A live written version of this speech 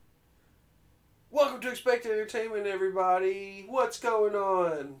Welcome to Expected Entertainment, everybody. What's going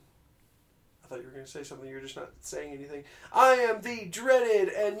on? I thought you were going to say something. You're just not saying anything. I am the dreaded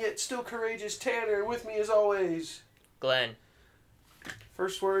and yet still courageous Tanner. And with me, as always, Glenn.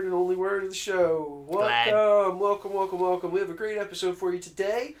 First word and only word of the show. Glad. Welcome. We have a great episode for you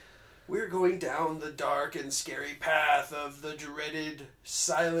today. We're going down the dark and scary path of the dreaded,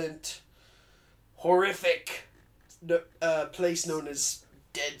 silent, horrific place known as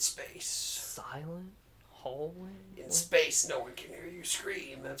Dead Space. Silent hallway? In space, no one can hear you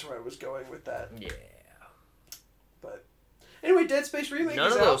scream. That's where I was going with that. Yeah. But anyway, Dead Space remake None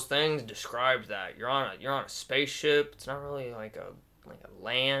is of out. those things describe that. You're on a spaceship. It's not really like a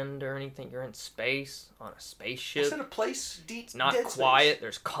land or anything. You're in space on a spaceship. I said a place deep. It's not Dead quiet. Space.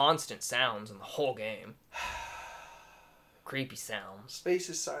 There's constant sounds in the whole game. Creepy sounds. Space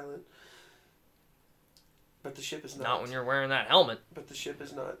is silent. But the ship is not. Not when you're wearing that helmet. But the ship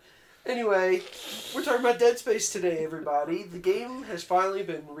is not. Anyway, we're talking about Dead Space today, everybody. The game has finally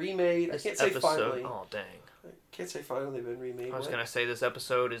been remade. This I can't say episode, finally. Oh, dang. I can't say finally been remade. I was going to say this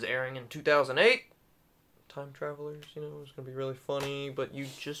episode is airing in 2008. Time travelers, it's going to be really funny, but you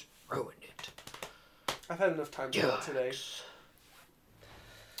just ruined it. I've had enough time for that today.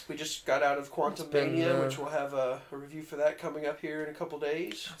 We just got out of Quantum Mania, which we'll have a review for that coming up here in a couple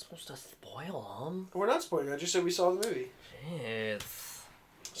days. Not supposed to spoil them. We're not spoiling. I just said we saw the movie. Jeez.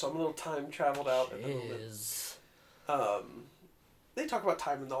 So I'm a little time traveled out at the moment. They talk about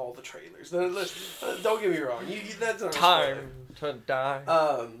time in all the trailers. Don't get me wrong. That's not Time to die.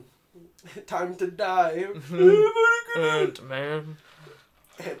 Time to die. Ant-Man.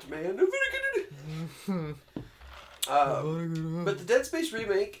 But the Dead Space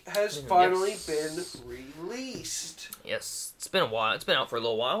remake has finally been released. Yes, it's been a while. It's been out for a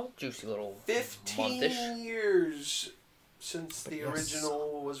little while. Juicy little 15 month-ish. years since the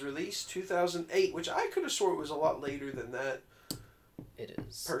original was released, 2008, which I could have swore it was a lot later than that. It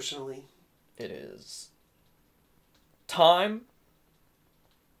is. Personally. It is. Time.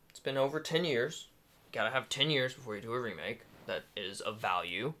 It's been over 10 years. Gotta have 10 years before you do a remake. That is of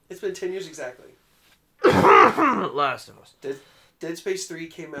value. It's been 10 years exactly. Last of Us. Dead Space 3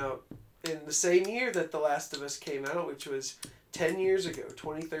 came out in the same year that The Last of Us came out, which was 10 years ago,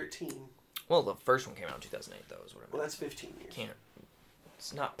 2013. Well, the first one came out in 2008, though, is what I meant. Well, that's 15 years.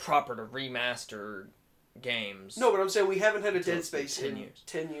 It's not proper to remaster games. No, but I'm saying we haven't had a Dead it's Space 10 in years.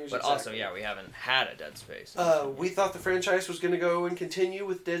 10 years But exactly. also, yeah, we haven't had a Dead Space. We thought the franchise was going to go and continue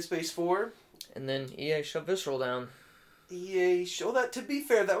with Dead Space 4. And then EA shoved Visceral down. EA, show that. To be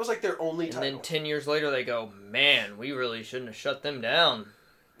fair, that was like their only title. And then 10 years later, they go, man, we really shouldn't have shut them down.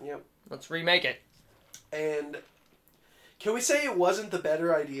 Yep. Let's remake it. And can we say it wasn't the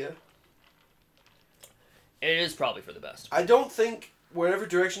better idea? It is probably for the best. I don't think whatever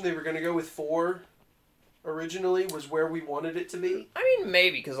direction they were going to go with 4 originally was where we wanted it to be. I mean,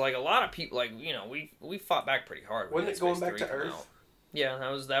 maybe, because like a lot of people, like, we fought back pretty hard. Wasn't it going back to Earth? Out. Yeah,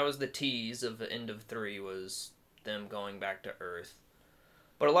 that was the tease of the end of 3 was them going back to Earth.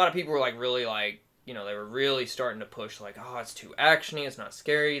 But a lot of people were like really like, they were really starting to push like, oh, it's too actiony, it's not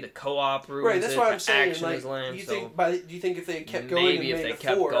scary, the co-op ruins right, that's it, why the I'm saying, action like, is lame. do you So think if they had kept going maybe and if made they a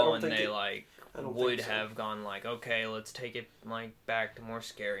kept 4, going, I don't would think so. have gone like, okay, let's take it like back to more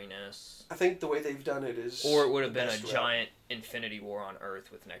scariness. I think the way they've done it is... Or it would have been a best route. giant infinity war on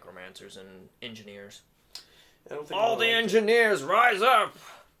Earth with necromancers and engineers. I don't think All I the liked it. engineers, rise up!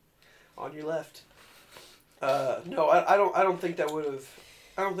 On your left. No, I don't think that would have...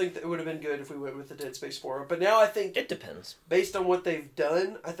 I don't think that it would have been good if we went with the Dead Space 4. But now I think, It depends. based on what they've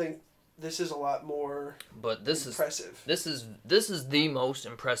done, I think this is a lot more But this impressive. is the most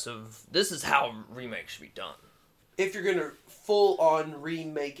impressive. This is how remakes should be done. If you're going to full-on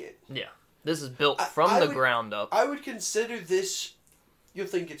remake it. Yeah. This is built from the ground up. I would consider this... You'll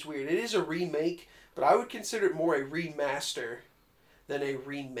think it's weird. It is a remake, but I would consider it more a remaster than a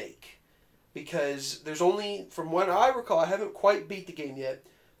remake. Because there's only, from what I recall, I haven't quite beat the game yet,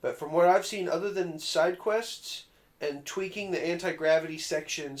 but from what I've seen, other than side quests and tweaking the anti-gravity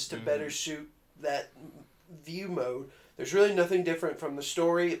sections to better suit that view mode, there's really nothing different from the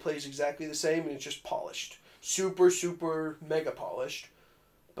story. It plays exactly the same, and it's just polished. Super, super mega polished.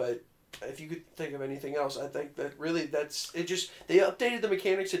 But if you could think of anything else, I think that really that's... It just... They updated the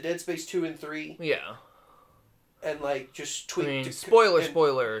mechanics of Dead Space 2 and 3. Yeah. And, like, just tweaked... I mean, spoiler.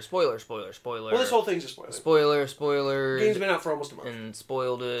 Well, this whole thing's a spoiler. Spoiler. The game's been out for almost a month. And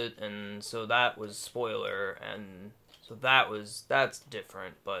spoiled it, and so that was spoiler, and so that's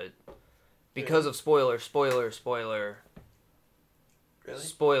different, but because of spoiler. Really?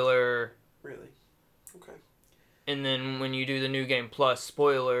 Spoiler. Really? Okay. And then when you do the New Game Plus,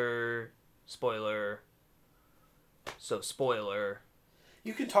 spoiler. Spoiler. So, spoiler.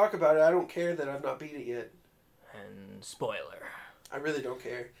 You can talk about it. I don't care that I've not beat it yet. And spoiler. I really don't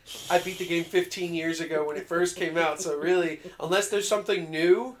care. I beat the game 15 years ago when it first came out, so really, unless there's something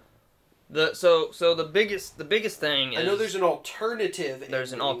new... So the biggest thing is... I know there's an alternative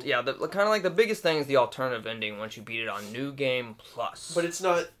There's ending. kind of like the biggest thing is the alternative ending once you beat it on New Game Plus. But it's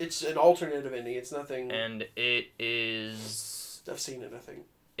not... It's an alternative ending. It's nothing... And it is... I've seen it, I think.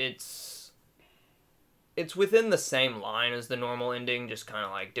 It's within the same line as the normal ending, just kind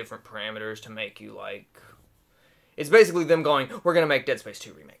of like different parameters to make you like... It's basically them going, we're going to make Dead Space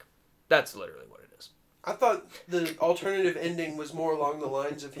 2 remake. That's literally what it is. I thought the alternative ending was more along the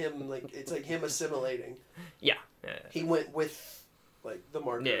lines of him, like, it's like him assimilating. Yeah. He went with, like, the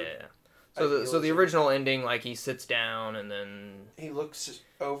marker. Yeah. So the original ending, like, he sits down and then... He looks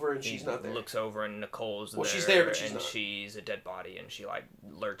over and she's not there. He looks over and Nicole's there. She's there, but she's and not. She's a dead body and she, like,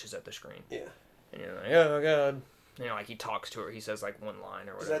 lurches at the screen. Yeah. And you're like, oh, God. You know, like, he talks to her. He says, like, one line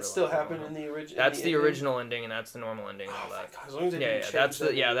or whatever. Does that still happen in the original? That's the original ending, and that's the normal ending. And all Oh, that. God, as long as they didn't change that's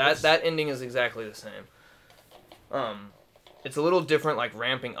that. that ending is exactly the same. It's a little different, like,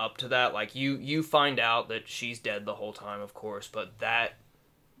 ramping up to that. Like, you find out that she's dead the whole time, of course, but that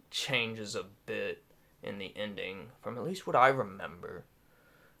changes a bit in the ending, from at least what I remember.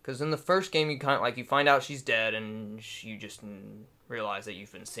 Because in the first game, you kind of, like, you find out she's dead, and you just realize that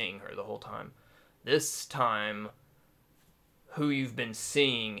you've been seeing her the whole time. This time, who you've been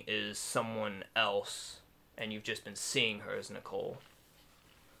seeing is someone else, and you've just been seeing her as Nicole.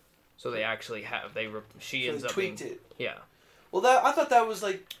 So they actually have, she ends up being... tweaked it. Yeah. Well, I thought that was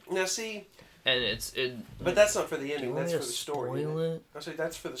like, now see... And But that's not for the ending, that's for the story. Spoil it? I say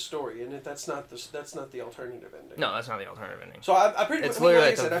that's for the story, and that's not the alternative ending. No, that's not the alternative ending. So I pretty It's much... literally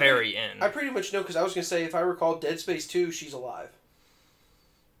like at the very end. I pretty much know, because I was going to say, if I recall Dead Space 2, she's alive.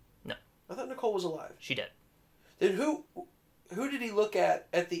 No. I thought Nicole was alive. She dead. Then who did he look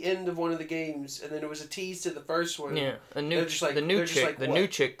at the end of one of the games, and then it was a tease to the first one? Yeah, the new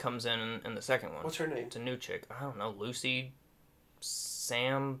chick comes in the second one. What's her name? It's a new chick. I don't know, Lucy,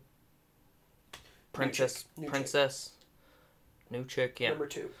 Sam, Princess, new chick. Yeah, Number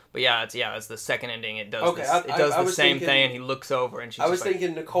 2. But yeah, it's the second ending. It does Okay, it does I the was same thinking- thing, and he looks over, and she's. I was just like,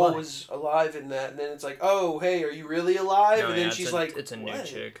 thinking Nicole what? was alive in that, and then it's like, oh, hey, are you really alive? No, and then yeah, she's like, it's a new what?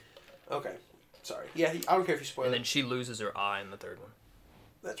 chick, Okay, sorry. Yeah, I don't care if you spoil and it. then she loses her eye in the third one.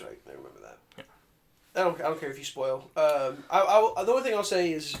 That's right. I remember that. Yeah. I don't care if you spoil. The only thing I'll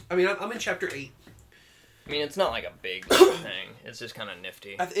say is, I mean, I'm in chapter 8. I mean, it's not like a big thing. It's just kind of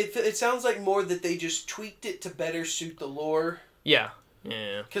nifty. It sounds like more that they just tweaked it to better suit the lore. Yeah.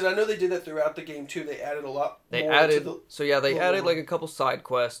 Because I know they did that throughout the game too. They added a lot. They more added to they the added lore. like a couple side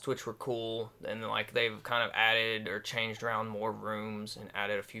quests which were cool, and like they've kind of added or changed around more rooms and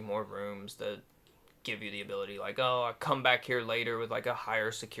added a few more rooms that give you the ability like, oh, I come back here later with like a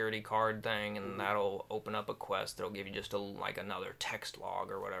higher security card thing, and that'll open up a quest that'll give you just like another text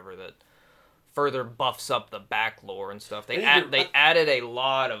log or whatever that further buffs up the back lore and stuff. They added a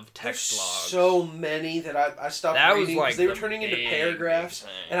lot of text There's logs. so many that I stopped That was reading like because they were the turning into big paragraphs,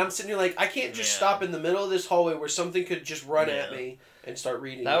 thing. and I'm sitting here like I can't just Yeah. stop in the middle of this hallway where something could just run Yeah. at me and start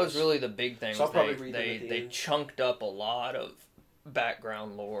reading. That this. was really the big thing. So I'll was probably read them they at the they end. chunked up a lot of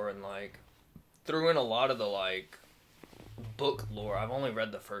background lore and like threw in a lot of the like book lore. I've only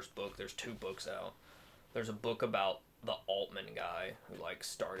read the first book. There's 2 books out. There's a book about the Altman guy who like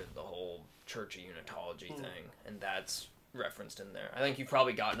started the whole Church of Unitology thing, and that's referenced in there. I think you've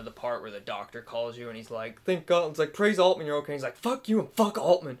probably gotten to the part where the doctor calls you and he's like, "Thank God." It's like, "Praise Altman, you're okay." He's like, "Fuck you and fuck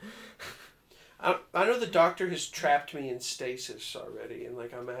Altman." I know the doctor has trapped me in stasis already, and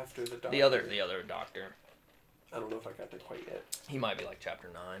like I'm after the doctor. The other doctor. I don't know if I got there quite yet. He might be like chapter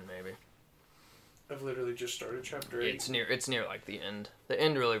 9, maybe. I've literally just started chapter 8. It's near like the end. The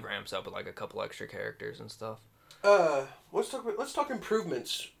end really ramps up with like a couple extra characters and stuff. Let's talk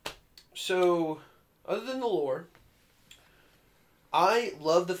improvements. So, other than the lore, I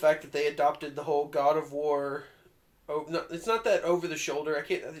love the fact that they adopted the whole God of War. Oh, no, it's not that over the shoulder.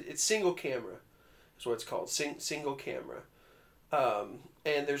 It's single camera. Is what it's called. Single camera.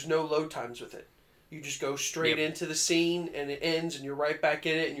 And there's no load times with it. You just go straight into the scene, and it ends, and you're right back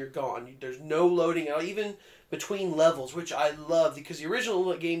in it, and you're gone. There's no loading at all, even between levels, which I love, because the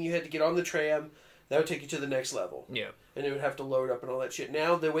original game you had to get on the tram, that would take you to the next level. Yeah. And it would have to load up and all that shit.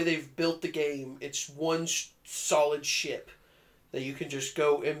 Now, the way they've built the game, it's one solid ship that you can just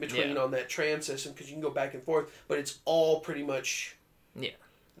go in between on that tram system, because you can go back and forth, but it's all pretty much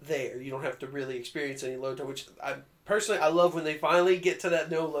there. You don't have to really experience any load time, which I love when they finally get to that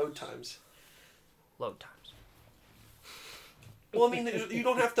no load times. Load times. Well, I mean, you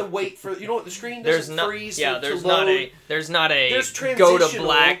don't have to wait for the screen doesn't freeze. There's to not load. There's not a There's go to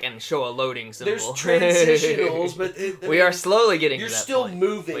black and show a loading symbol. There's transitionals, but we are slowly getting. You're to that still point.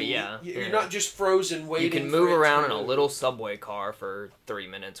 moving. But you're not just frozen waiting. You can move around in a little subway car for 3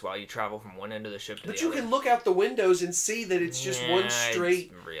 minutes while you travel from one end of the ship to the other. But you can look out the windows and see that it's just one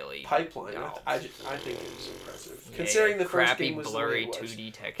straight really pipeline. No. I think it was impressive, considering the first game was blurry the way it was.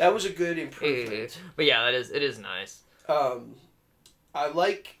 2D texture. That was a good improvement. But yeah, it is nice. I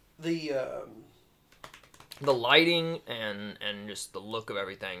like the lighting and just the look of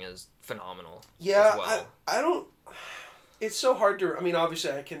everything is phenomenal. Yeah, as well. I don't. It's so hard to. I mean,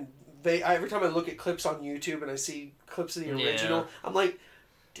 obviously, I can. Every time I look at clips on YouTube and I see clips of the original, I'm like,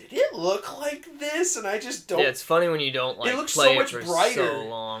 did it look like this? And I just don't. Yeah, it's funny when you don't like. It looks play so much it for brighter. So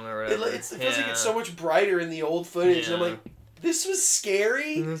long or whatever. It feels like it's so much brighter in the old footage. Yeah. And I'm like, this was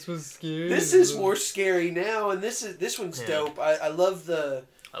scary. This was scary. This is more scary now, and this one's dope. I love the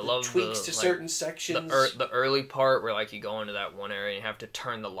tweaks to certain sections. The early part where like you go into that one area and you have to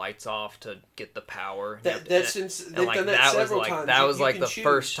turn the lights off to get the power. They've done that several times. That was like the choose.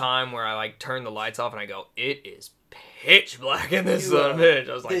 first time where I like turned the lights off and I go, it is pitch black in this son of a bitch.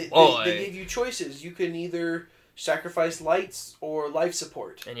 I was like, boy. They gave you choices. You can either sacrifice lights or life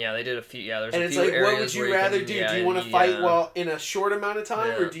support. And yeah, they did a few. Yeah, there's and a it's few like, areas what would you where rather can, do? Yeah, do you want to fight while in a short amount of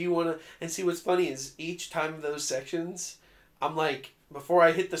time, or do you want to? And see, what's funny is each time of those sections, I'm like, before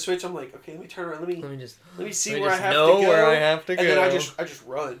I hit the switch, I'm like, okay, let me turn around. Let me see where I have to go. Where I have to go. And then I just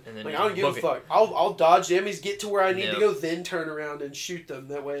run. And then like, I don't give a fuck. I'll dodge the enemies, get to where I need to go, then turn around and shoot them.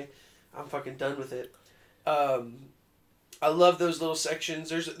 That way, I'm fucking done with it. I love those little sections.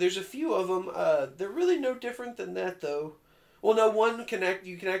 There's a few of them. They're really no different than that though. Well, no,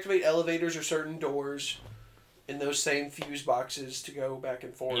 you can activate elevators or certain doors in those same fuse boxes to go back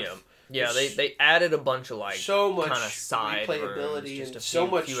and forth. Yeah, they added a bunch of like so much kind of side replayability rooms, and so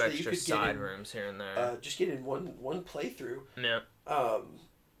much few that extra you could side get in, rooms here and there. Just get in one playthrough. Yeah.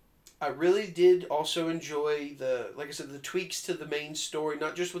 I really did also enjoy like I said, the tweaks to the main story,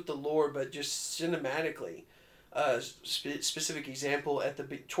 not just with the lore, but just cinematically. Specific example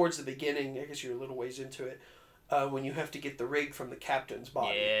towards the beginning, I guess you're a little ways into it, when you have to get the rig from the captain's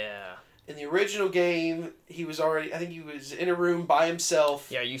body. Yeah. In the original game, he was in a room by himself.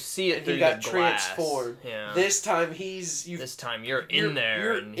 Yeah, you see it and through he got the glass. transformed. Yeah. This time you're in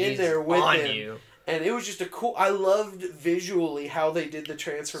there and in he's there with on him. you. And it was just I loved visually how they did the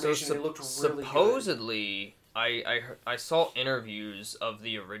transformation. It looked really supposedly, good. I saw interviews of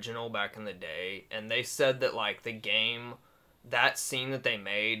the original back in the day, and they said that like the game, that scene that they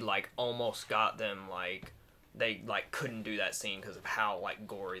made like almost got them like they like couldn't do that scene because of how like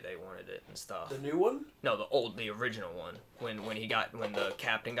gory they wanted it and stuff. The new one? No, the original one when the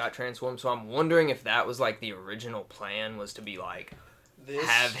captain got transformed. So I'm wondering if that was like the original plan was to be like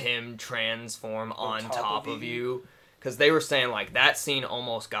have him transform on top of you, because they were saying like that scene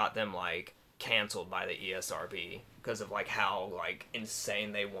almost got them like canceled by the ESRB because of like how like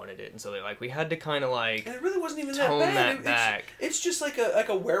insane they wanted it, and so they're like, we had to kind of like, and it really wasn't even tone that bad. back. It's just like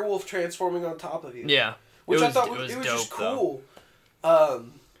a werewolf transforming on top of you. Yeah, which I thought it was dope, just cool. But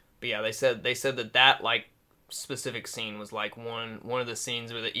yeah, they said that like specific scene was like one of the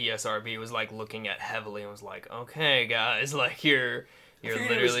scenes where the ESRB was like looking at heavily and was like, okay guys, like you're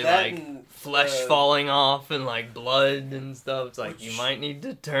literally like flesh falling off and like blood and stuff. It's like, you might need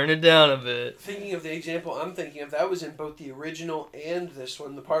to turn it down a bit. Thinking of the example I'm thinking of, that was in both the original and this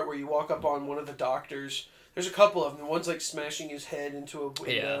one. The part where you walk up on one of the doctors. There's a couple of them. One's like smashing his head into a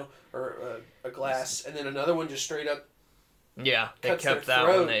window or a glass, and then another one just straight up. Yeah, they kept that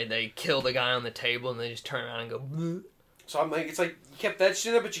one. They kill the guy on the table and they just turn around and go. Bleh. So I'm like, it's like you kept that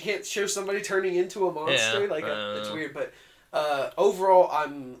shit up, but you can't show somebody turning into a monster. It's weird, but. Overall,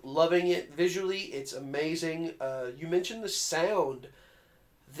 I'm loving it visually. It's amazing. You mentioned the sound.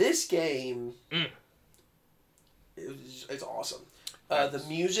 This game it's awesome. The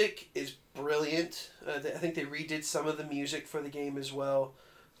music is brilliant. I think they redid some of the music for the game as well.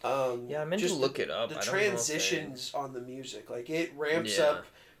 I meant to look it up. The transitions on the music, like it ramps up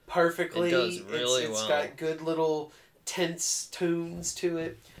perfectly. It does really It's got good little tense tunes to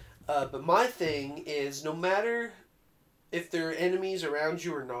it. But my thing is, no matter if there are enemies around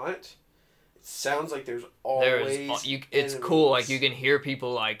you or not, it sounds like there's always it's cool, like you can hear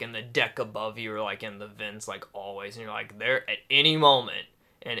people like in the deck above you or like in the vents, like always, and you're like, there at any moment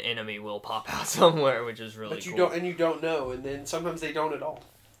an enemy will pop out somewhere, which is really cool. But you don't know, and then sometimes they don't at all.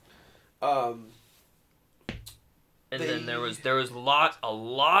 Then there was a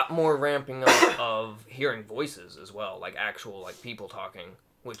lot more ramping up of hearing voices as well, like actual like people talking.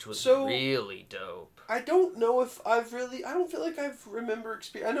 which was So- really dope. I don't know if I don't feel like I've remember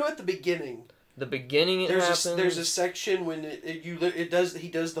experience. I know at the beginning. The beginning happens. There's a section when he does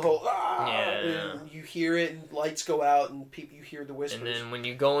the whole Yeah. and you hear it and lights go out and you hear the whispers. And then when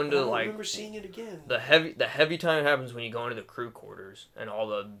you go into I don't like remember seeing it again. the heavy time happens when you go into the crew quarters and all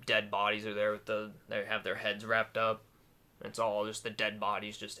the dead bodies are there they have their heads wrapped up. It's all just the dead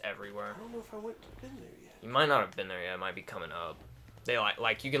bodies just everywhere. I don't know if I been there yet. You might not have been there yet. It might be coming up. They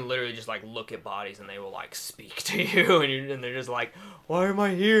like you can literally just like look at bodies and they will like speak to you and they're just like, why am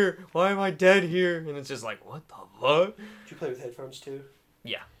I here? Why am I dead here? And it's just like, what the fuck? Did you play with headphones too?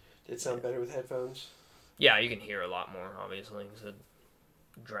 Yeah. Did it sound better with headphones? Yeah, you can hear a lot more obviously because it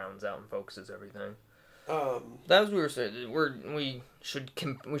drowns out and focuses everything. That was what we were saying. We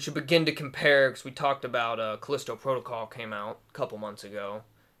should begin to compare because we talked about Callisto Protocol came out a couple months ago.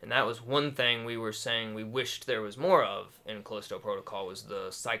 And that was one thing we were saying we wished there was more of in Callisto Protocol was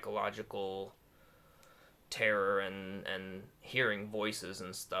the psychological terror and hearing voices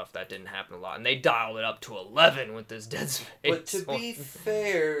and stuff. That didn't happen a lot. And they dialed it up to 11 with this Dead Space. But to be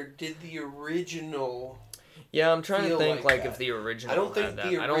fair, did the original... Yeah, I'm trying to feel think like if the original I don't think had that.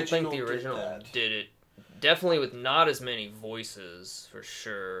 the I don't think the original original did did it. Definitely with not as many voices, for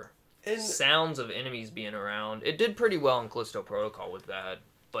sure. And Sounds of enemies being around. It did pretty well in Callisto Protocol with that.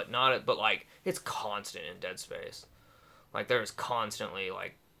 But like it's constant in Dead Space. Like there's constantly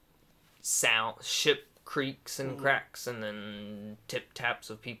like ship creaks and cracks and then tip taps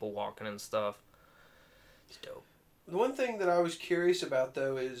of people walking and stuff. It's dope. the one thing that I was curious about,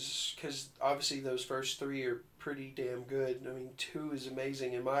 though, is because obviously those first three are pretty damn good. I mean, 2 is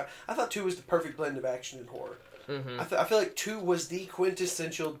amazing. I thought 2 was the perfect blend of action and horror. Mm-hmm. I feel like 2 was the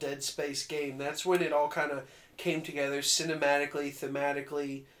quintessential Dead Space game. That's when it all kind of came together cinematically,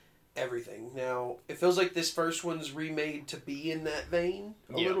 thematically, everything. Now, it feels like this first one's remade to be in that vein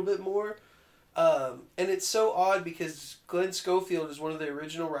a little bit more. And it's so odd because Glenn Schofield is one of the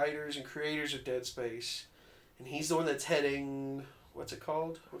original writers and creators of Dead Space. And he's the one that's heading... What's it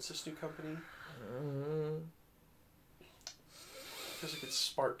called? What's this new company? Feels like it's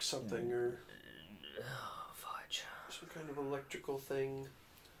Spark something or... Oh, fudge. Some kind of electrical thing.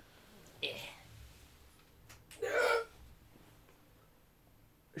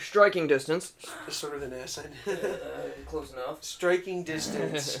 Striking distance. Just sort of an S. Close enough. Striking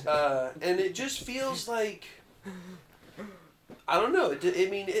distance. And it just feels like... I don't know.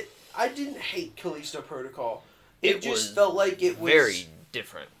 I didn't hate Callisto Protocol. It just felt like it was... Very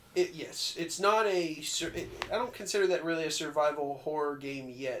different. Yes. It's not a... I don't consider that really a survival horror game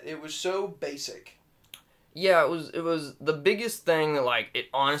yet. It was so basic. Yeah, it was the biggest thing that, like, it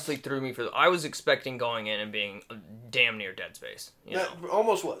honestly threw me for... I was expecting going in and being damn near Dead Space, you know? That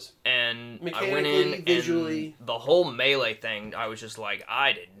almost was. And I went Mechanically, in, visually... and the whole melee thing, I was just like,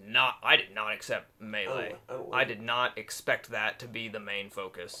 I did not accept melee. I did not expect that to be the main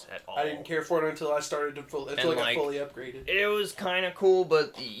focus at all. I didn't care for it until I started to until it got fully upgraded. It was kind of cool,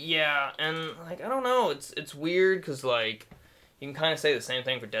 but yeah, and, like, I don't know, it's weird, because, like, you can kind of say the same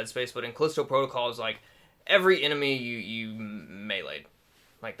thing for Dead Space, but in Callisto Protocol, it's like, every enemy you meleeed.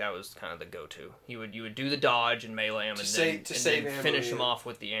 Like, that was kind of the go-to. You would do the dodge and melee him and then finish him off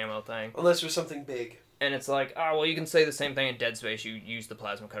with the ammo thing. Unless it was something big. And it's like, well, you can say the same thing in Dead Space. You use the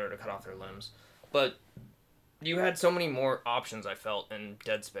plasma cutter to cut off their limbs. But you had so many more options, I felt, in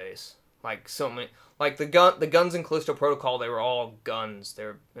Dead Space. Like, so many... Like, the guns in Callisto Protocol, they were all guns.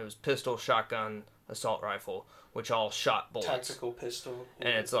 It was pistol, shotgun, assault rifle, which all shot bullets. Tactical pistol. Yeah.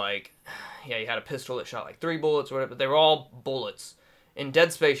 And it's like, yeah, you had a pistol that shot like 3 bullets or whatever, but they were all bullets. In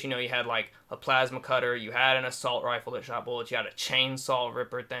Dead Space, you had like a plasma cutter, you had an assault rifle that shot bullets, you had a chainsaw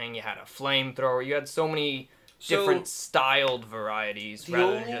ripper thing, you had a flamethrower, you had so many different styled varieties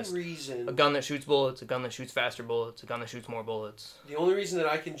rather than just a gun that shoots bullets, a gun that shoots faster bullets, a gun that shoots more bullets. The only reason that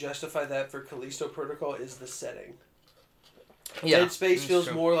I can justify that for Callisto Protocol is the setting. Yeah, Dead Space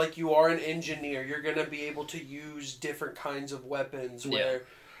feels more like you are an engineer. You're going to be able to use different kinds of weapons, where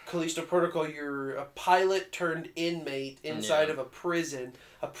Callisto Protocol, you're a pilot turned inmate inside of a prison.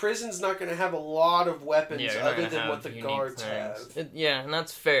 A prison's not going to have a lot of weapons other than what the guards have. And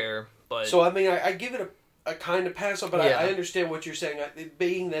that's fair, but... So, I mean, I give it a kind of pass on, but I understand what you're saying.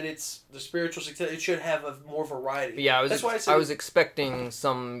 Being that it's the spiritual success, it should have more variety. Yeah, I was expecting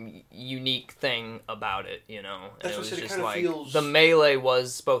some unique thing about it, And That's it was what just it kind of like feels... The melee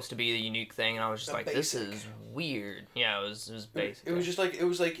was supposed to be the unique thing, and I was just like, basic. this is weird. Yeah, it was basic. It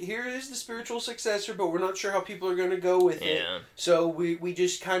was like here is the spiritual successor, but we're not sure how people are going to go with it. Yeah. So we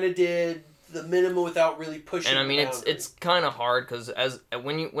just kind of did the minimum without really pushing. And I mean, the it's kind of hard because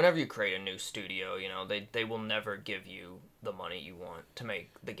whenever you create a new studio, they will never give you the money you want to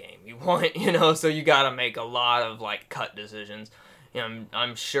make the game you want, you know, so you gotta make a lot of, like, cut decisions. You know,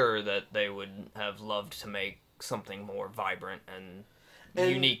 I'm sure that they would have loved to make something more vibrant and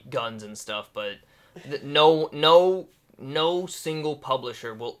unique guns and stuff, but no single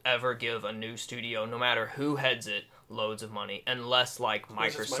publisher will ever give a new studio, no matter who heads it, loads of money, unless like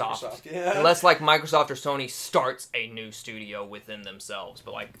Microsoft. Yeah. Unless like Microsoft or Sony starts a new studio within themselves,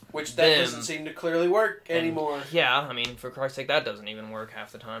 but like which that doesn't seem to clearly work anymore. Yeah, I mean, for Christ's sake, that doesn't even work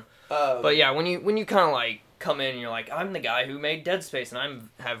half the time. But yeah, when you kind of like come in and you're like, I'm the guy who made Dead Space, and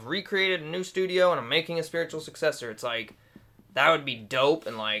have recreated a new studio, and I'm making a spiritual successor. It's like, that would be dope,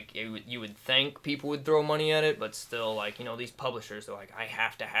 and like you would think people would throw money at it, but still, like, you know, these publishers are like, I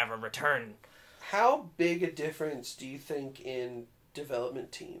have to have a return. How big a difference do you think in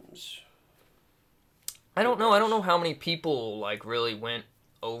development teams? I don't know. I don't know how many people like really went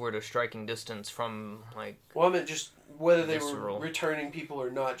over to striking distance from like. Well, I meant just whether they were returning people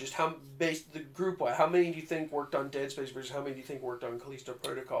or not. Just how based the group wide. How many do you think worked on Dead Space versus how many do you think worked on Callisto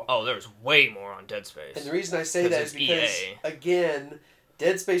Protocol? Oh, there's way more on Dead Space. And the reason I say that is because again,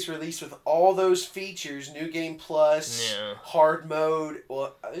 Dead Space released with all those features, New Game Plus, hard mode.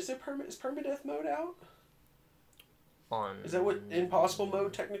 Well, is permadeath mode out? Is that what Impossible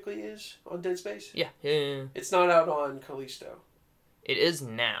mode technically is on Dead Space? Yeah. It's not out on Callisto. It is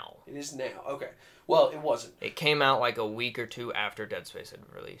now. It is now. Okay. Well, it wasn't. It came out like a week or two after Dead Space had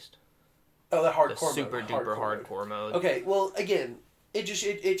released. Oh, the hardcore mode. Super duper hardcore mode. Okay. Well, again,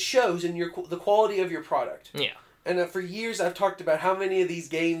 it shows in the quality of your product. Yeah. And for years, I've talked about how many of these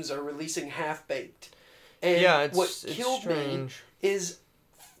games are releasing half-baked. And what killed me is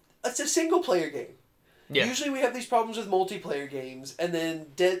it's a single-player game. Yeah. Usually we have these problems with multiplayer games, and then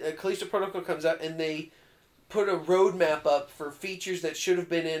Callisto Protocol comes out, and they put a roadmap up for features that should have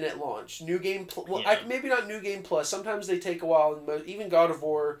been in at launch. New Game maybe not New Game Plus. Sometimes they take a while. And even God of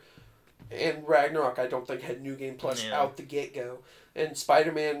War and Ragnarok, I don't think, had New Game Plus out the get-go. And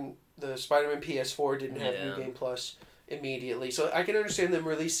Spider-Man... The Spider-Man PS4 didn't have New Game Plus immediately. So I can understand them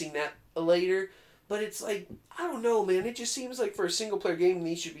releasing that later. But it's like, I don't know, man. It just seems like for a single-player game,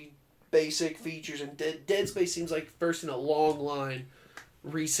 these should be basic features. And Dead Space seems like first in a long line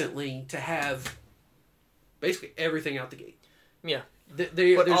recently to have basically everything out the gate. Yeah.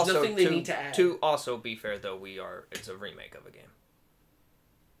 There's nothing they need to add. To also be fair, though, it's a remake of a game.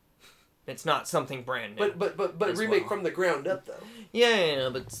 It's not something brand new. But remake from the ground up, though. Yeah,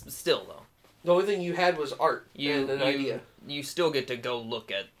 but still, though. The only thing you had was art and an idea. You still get to go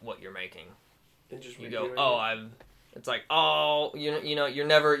look at what you're making. And just you go, It's like, you know, you're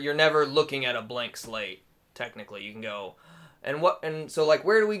never looking at a blank slate. Technically, you can go, and so like,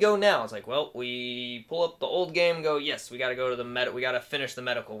 where do we go now? It's like, well, we pull up the old game and go, yes, we got to go to we got to finish the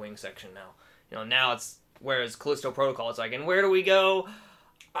medical wing section now. You know, now it's whereas Callisto Protocol, it's like, and where do we go?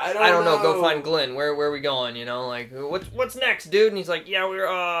 I don't know. Go find Glenn. Where are we going? You know, like what's next, dude? And he's like, yeah, we're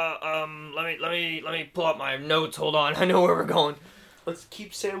let me pull up my notes. Hold on, I know where we're going. Let's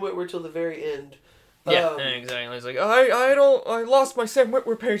keep Sam Witwer till the very end. Yeah, exactly. He's like, I lost my Sam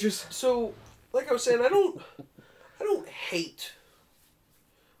Witwer pages. So, like I was saying, I don't hate.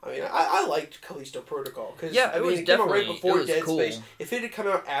 I mean, I liked Callisto Protocol because it came out right before Dead Space. If it had come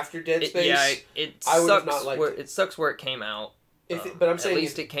out after Dead Space, I would have not liked it. It sucks where it came out. But I'm saying at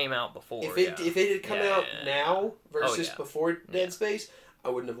least it came out before. If it had come out now versus before Dead Space, I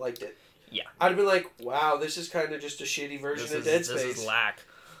wouldn't have liked it. Yeah, I'd have been like, "Wow, this is kind of just a shitty version of Dead Space." This is lack.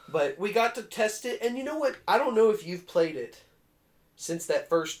 But we got to test it, and you know what? I don't know if you've played it since that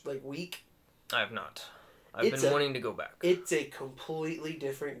first week. I have not. I've been wanting to go back. It's a completely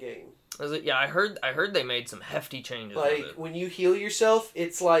different game. Is it? Yeah, I heard they made some hefty changes. When you heal yourself,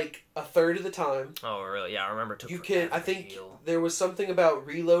 it's like a third of the time. Oh, really? Yeah, I remember. I think there was something about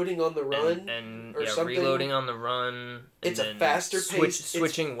reloading on the run, or something. Reloading on the run. It's a faster pace.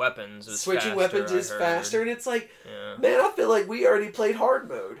 Switching weapons. Switching weapons is faster, and it's like, man, I feel like we already played hard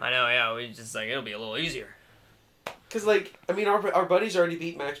mode. I know. Yeah, we just it'll be a little easier. Because our buddies already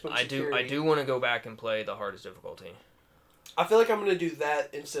beat maximum security. I do want to go back and play the hardest difficulty. I feel like I'm going to do that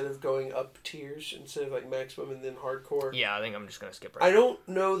instead of going up tiers, instead of maximum and then hardcore. Yeah, I think I'm just going to skip right I don't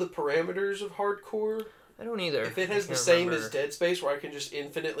know the parameters of hardcore. I don't either. If it has the same as Dead Space, where I can just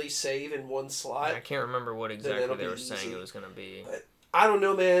infinitely save in one slot. I can't remember what exactly they were saying it was going to be. But I don't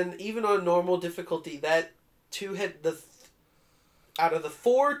know, man. Even on normal difficulty, that out of the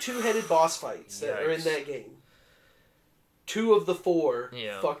 4 two-headed boss fights that are in that game, 2 of the 4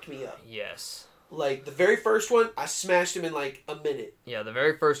 fucked me up. Yes. The very first one, I smashed him in a minute. Yeah, the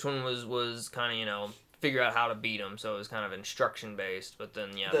very first one was kind of, figure out how to beat them, so it was kind of instruction based. But then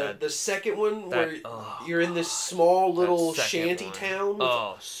the second one where you're in this small little shanty town.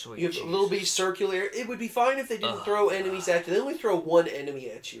 Oh, sweet. You have a little bit circular. It would be fine if they didn't throw enemies at you. They only throw one enemy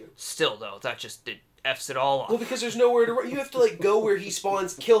at you. Still though, that just F's it all up. Well, because there's nowhere to run. You have to like go where he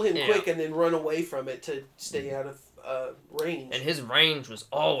spawns, kill him quick, and then run away from it to stay out of range. And his range was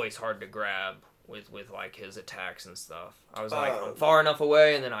always hard to grab with like his attacks and stuff. I was like, I'm far enough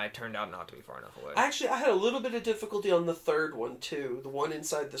away, and then I turned out not to be far enough away. Actually, I had a little bit of difficulty on the third one too. The one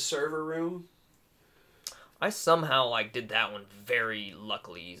inside the server room. I somehow like did that one very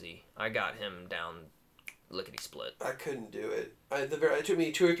luckily easy. I got him down lickety split. I couldn't do it. It took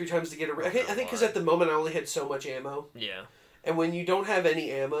me 2 or 3 times to get it. I think because at the moment I only had so much ammo. Yeah. And when you don't have any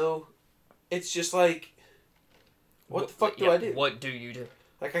ammo, it's just like, what the fuck do I do? What do you do?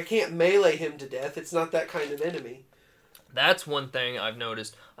 Like, I can't melee him to death. It's not that kind of enemy. That's one thing I've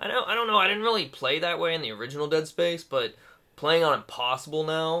noticed. I don't know. I didn't really play that way in the original Dead Space, but playing on Impossible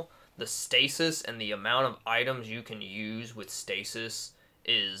now, the stasis and the amount of items you can use with stasis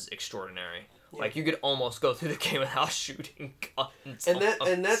is extraordinary. Yeah. Like, you could almost go through the game without shooting guns.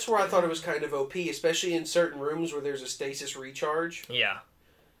 And that's where I thought it was kind of OP, especially in certain rooms where there's a stasis recharge. Yeah.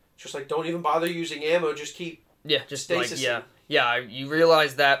 Just like, don't even bother using ammo, just keep stasis. Like, yeah, you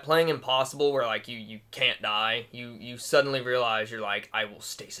realize that playing Impossible, where like you can't die, you suddenly realize you're like, I will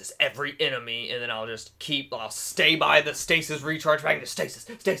stasis every enemy, and then I'll stay by the stasis recharge, back to stasis.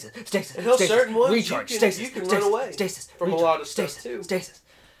 And those certain ones, recharge, you can run away from a lot of stuff too. Stasis.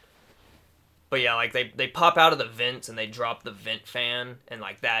 But yeah, like they pop out of the vents and they drop the vent fan, and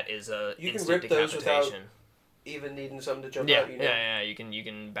like that is a you instant can rip those decapitation. without even needing something to jump out. Yeah, you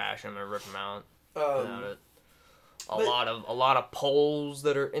can bash them or rip them out. Um, it. A lot of poles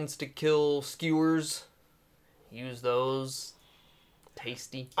that are insta kill skewers. Use those.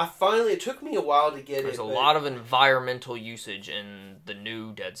 Tasty. It took me a while to get There's a lot of environmental usage in the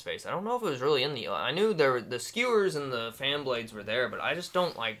new Dead Space. I don't know if it was really in the... I knew the skewers and the fan blades were there, but I just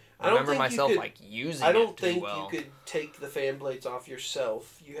don't remember myself using it I don't too think well. you could take the fan blades off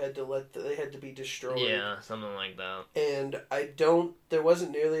yourself. You had to they had to be destroyed. Yeah, something like that. And there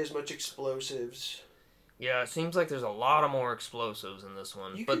wasn't nearly as much explosives. Yeah, it seems like there's a lot of more explosives in this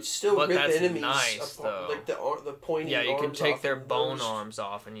one. You could still rip enemies nice, apart, though. like the pointy arms. Yeah, you can take their bone arms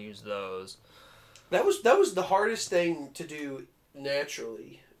off and use those. That was the hardest thing to do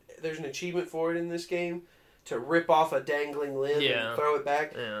naturally. There's an achievement for it in this game, to rip off a dangling limb and throw it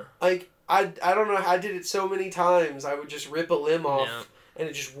back. Yeah. Like, I don't know, I did it so many times. I would just rip a limb off and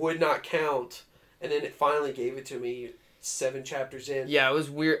it just would not count. And then it finally gave it to me 7 chapters in. Yeah, it was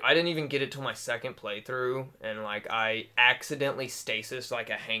weird. I didn't even get it till my second playthrough, and like I accidentally stasis like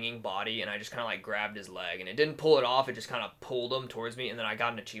a hanging body, and I just kind of like grabbed his leg, and it didn't pull it off. It just kind of pulled him towards me, and then I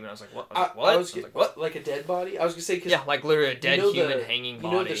got an achievement. I was like, what? I was like, what? Like a dead body? I was gonna say, cause yeah, like literally a dead human hanging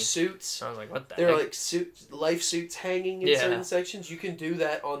body. You know the suits? I was like, what the They're heck? like life suits hanging in certain sections. You can do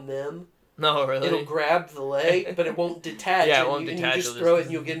that on them. No, really? It'll grab the leg, but it won't detach. Yeah, it won't detach. And you just throw it,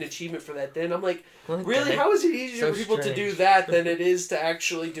 and you'll get an achievement for that. Then I'm like, really? How is it easier for people to do that than it is to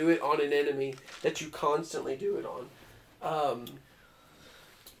actually do it on an enemy that you constantly do it on?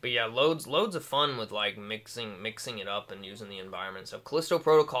 But yeah, loads of fun with like mixing it up and using the environment. So Callisto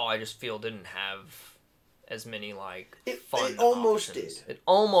Protocol, I just feel didn't have as many like fun. It almost options. did. It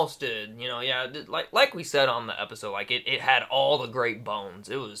almost did. You know, yeah. Like we said on the episode, like it had all the great bones.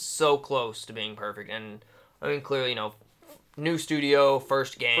 It was so close to being perfect. And I mean, clearly, you know, new studio,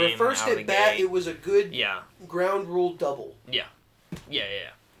 first game. For first at bat, it was a good ground rule double. Yeah.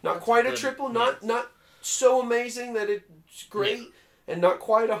 Not That's quite good. A triple. Not so amazing that it's great, and not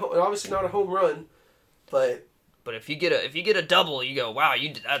quite obviously not a home run, but. But if you get a double, you go, wow,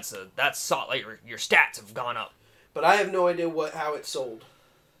 that's solid. Like your stats have gone up. But I have no idea how it sold.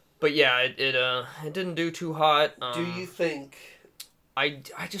 But yeah, it didn't do too hot. Do you think? I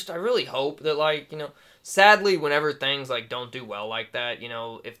really hope that, like, you know, sadly, whenever things like don't do well like that, you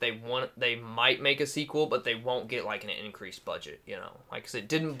know, if they might make a sequel, but they won't get like an increased budget, you know, like 'cause it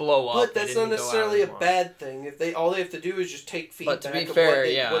didn't blow up. But that's not necessarily a bad thing. If all they have to do is just take feedback but to be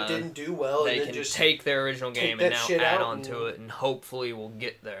fair, what didn't do well, they and then can just take their original game and now add on to it, and hopefully we'll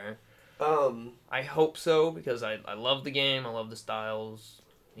get there. I hope so, because I love the game. I love the styles.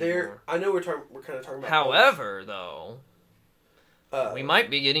 I know we're kind of talking about. However, though. We might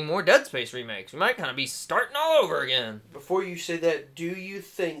be getting more Dead Space remakes. We might kind of be starting all over again. Before you say that, do you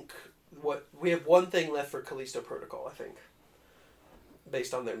think we have one thing left for Callisto Protocol? I think,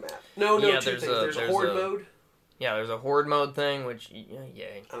 based on their map. No, two things. There's a horde mode. Yeah, there's a horde mode thing, which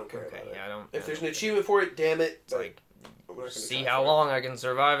yay. I don't care about it. Yeah, I don't. If there's an achievement for it, damn it. It's like I'm not gonna see try how for it. long I can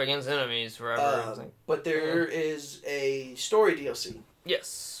survive against enemies forever. It's like, But there is a story DLC.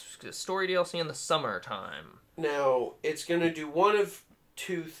 yes, story DLC in the summertime. Now, it's going to do one of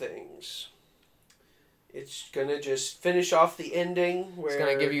two things. It's going to just finish off the ending where... It's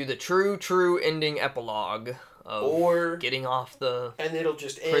going to give you the true ending epilogue of getting off the and it'll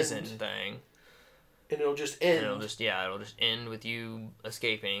just prison end. thing. And it'll just end. And it'll just end with you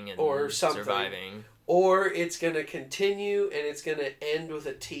escaping and or something. surviving. Or it's going to continue and it's going to end with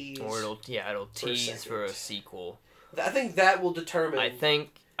a tease. Or it'll tease for a sequel. I think that will determine. I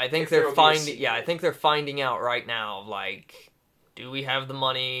think they're finding. I think they're finding out right now. Like, do we have the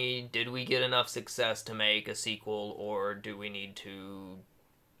money? Did we get enough success to make a sequel, or do we need to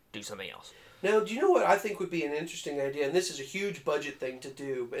do something else? Now, do you know what I think would be an interesting idea? And this is a huge budget thing to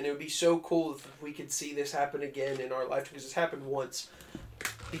do, and it would be so cool if we could see this happen again in our lifetime, because it's happened once.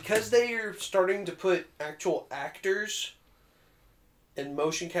 Because they are starting to put actual actors and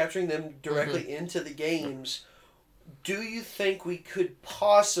motion capturing them directly into the games, do you think we could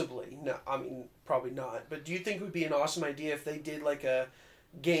possibly, no, I mean, probably not, but do you think it would be an awesome idea if they did like a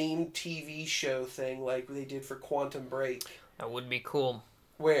game TV show thing like they did for Quantum Break? That would be cool.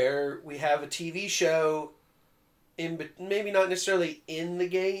 Where we have a TV show, maybe not necessarily in the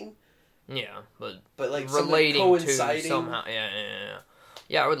game. Yeah, but like relating coinciding to somehow. Yeah.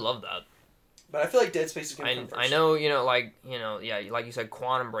 Yeah, I would love that. But I feel like Dead Space is going to come first. I know, like you said,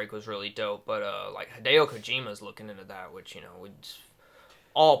 Quantum Break was really dope, but like Hideo Kojima's looking into that, which, would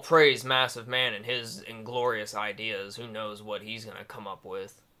all praise Massive Man and his inglorious ideas. Who knows what he's going to come up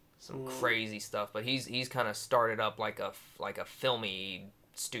with? Some crazy stuff, but he's kind of started up like a filmy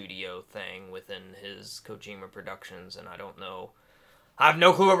studio thing within his Kojima Productions, and I don't know. I have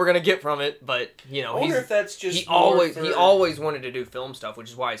no clue what we're gonna get from it, but I wonder if that's just he always wanted to do film stuff, which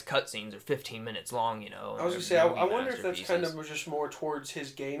is why his cutscenes are 15 minutes long. I was gonna say, I wonder if that's kind of just more towards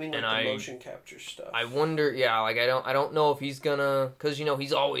his gaming, like the motion capture stuff. I wonder, I don't know if he's gonna, because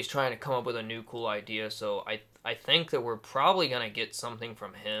he's always trying to come up with a new cool idea. So I think that we're probably gonna get something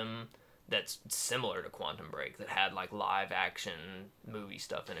from him that's similar to Quantum Break, that had like live action movie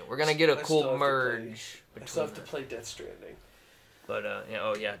stuff in it. We're gonna get a cool merge. I still have to play Death Stranding. But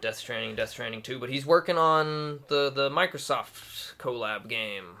Death Stranding 2. But he's working on the Microsoft collab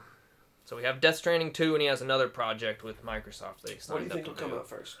game. So we have Death Stranding 2, and he has another project with Microsoft that he's signed up to do. What do you think will come out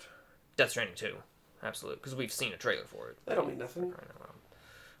first? Death Stranding 2, absolutely, because we've seen a trailer for it. That don't mean nothing.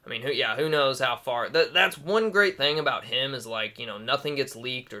 I mean, who knows how far? That's one great thing about him is like nothing gets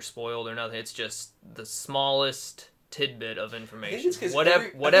leaked or spoiled or nothing. It's just the smallest tidbit of information. I think it's because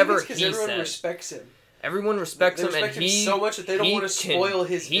everyone respects him. Everyone respects him, and he so much that they don't want to spoil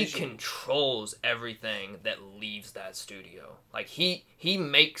his vision. He controls everything that leaves that studio. Like he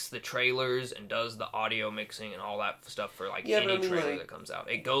makes the trailers and does the audio mixing and all that stuff for any trailer that comes out.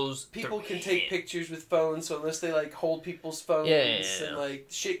 It goes. People can take pictures with phones, so unless they hold people's phones and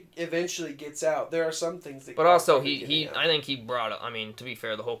shit eventually gets out. There are some things that. But also I think he brought. I mean, to be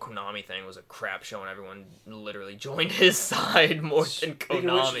fair, the whole Konami thing was a crap show, and everyone literally joined his side more than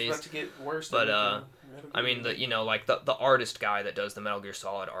Konami's. It's about to get worse. But I mean, the artist guy that does the Metal Gear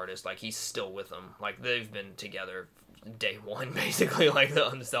Solid artist, he's still with them. They've been together day one, basically, the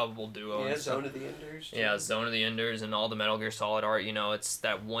Unstoppable Duo. Yeah, Zone of the Enders. Too. Yeah, Zone of the Enders and all the Metal Gear Solid art. It's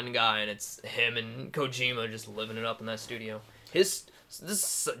that one guy, and it's him and Kojima just living it up in that studio. This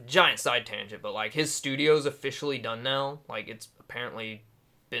is a giant side tangent, but his studio's officially done now. It's apparently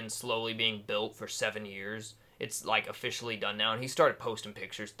been slowly being built for 7 years. It's officially done now, and he started posting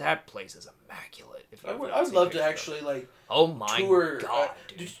pictures. That place is immaculate. I would love to actually oh my tour. God!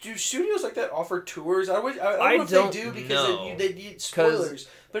 Do studios like that offer tours? I don't know if they do because they need spoilers.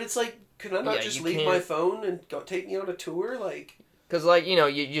 But it's could I not just leave my phone and take me on a tour? Because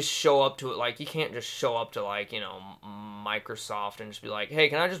you just show up to it. You can't just show up to Microsoft and just be like, hey,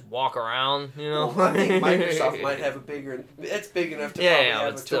 can I just walk around? Well, I think Microsoft might have a bigger. It's big enough to probably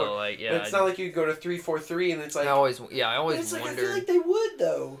have a still, tour. But it's not like you go to 343 and it's I always wondered. I feel like they would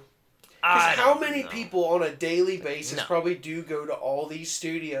though. Because how many people on a daily basis probably do go to all these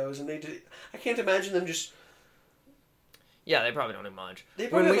studios and they do? I can't imagine them just. Yeah, they probably don't do much. They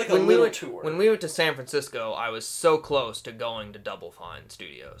probably have a little tour. When we went to San Francisco, I was so close to going to Double Fine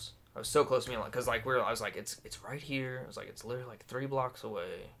Studios. I was so close to being because I was like, it's right here. I was like, it's literally 3 blocks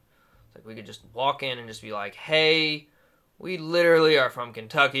away. It's we could just walk in and just be like, hey, we literally are from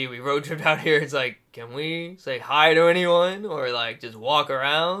Kentucky. We road tripped out here. It's can we say hi to anyone or just walk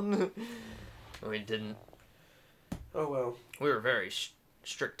around? We didn't. Oh well. We were very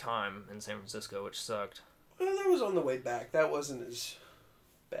strict time in San Francisco, which sucked. Well, that was on the way back. That wasn't as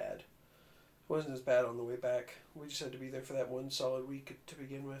bad. wasn't as bad on the way back. We just had to be there for that one solid week to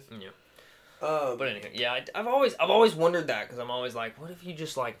begin with. Yeah. But anyway, yeah, I've always wondered that, because I'm always like, what if you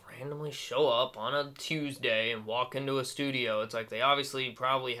just like randomly show up on a Tuesday and walk into a studio? It's like they obviously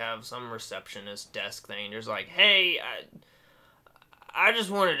probably have some receptionist desk thing. Just like, hey, I just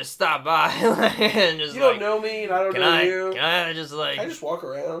wanted to stop by and just you don't know me and I don't know you. Can I just like? I just walk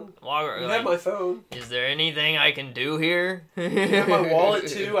around. You have my phone. Is there anything I can do here? You have my wallet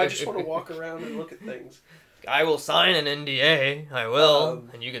too. I just want to walk around and look at things. I will sign an NDA. I will,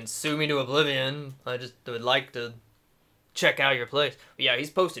 and you can sue me to oblivion. I just would like to check out your place. But yeah,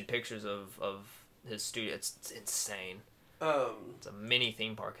 he's posted pictures of his studio. It's insane. It's a mini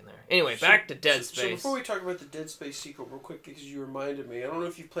theme park in there. Anyway, back to Dead Space. So before we talk about the Dead Space sequel real quick, because you reminded me, I don't know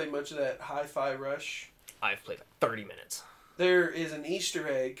if you've played much of that Hi-Fi Rush. I've played like 30 minutes. There is an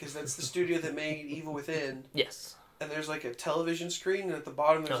Easter egg, because that's the studio that made Evil Within. Yes. And there's like a television screen, and at the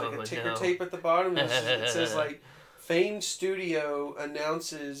bottom there's like a ticker tape at the bottom. And it says like, Famed Studio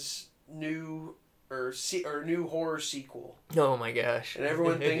announces new horror sequel. Oh my gosh! And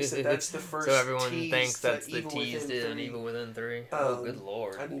everyone thinks that that's the first. So everyone thinks that's the tease to Evil Within 3. Oh, good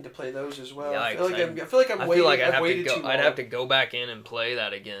lord! I need to play those as well. Yikes, I feel like I'm waiting. I'd have to go back in and play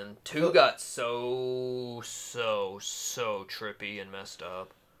that again. 2 got so trippy and messed up.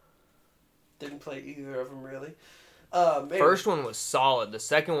 Didn't play either of them really. First one was solid. The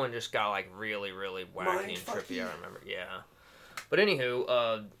second one just got like really, really wacky and trippy. I remember. Yeah. But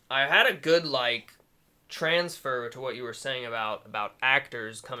anywho, I had a good like transfer to what you were saying about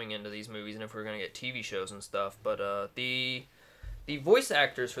actors coming into these movies and if we're gonna get TV shows and stuff. But the voice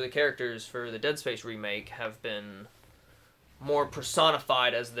actors for the characters for the Dead Space remake have been more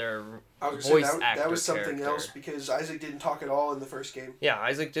personified as their voice actor. That was something else because Isaac didn't talk at all in the first game. Yeah,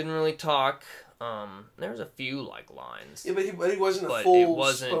 Isaac didn't really talk. There was a few like lines. Yeah, but he wasn't a full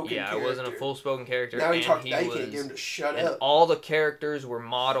spoken character. Yeah, it wasn't a full spoken character. Now you can't get him to shut up. All the characters were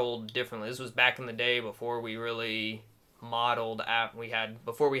modeled differently. This was back in the day before we really modeled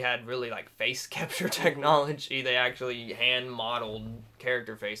before we had really like face capture technology. They actually hand modeled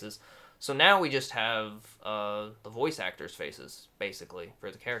character faces. So now we just have the voice actors' faces basically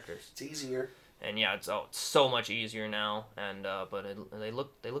for the characters. It's easier. And yeah, it's so much easier now, and but they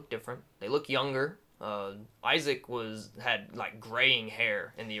look different. They look younger. Isaac had like graying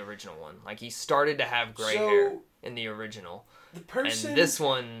hair in the original one. Like he started to have gray hair in the original. And this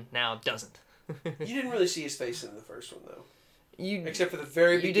one now doesn't. You didn't really see his face in the first one though. Except for the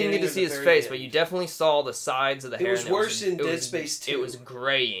very beginning. You didn't get to see his face, but you definitely saw the sides of the hair. It was worse in Dead Space 2. It was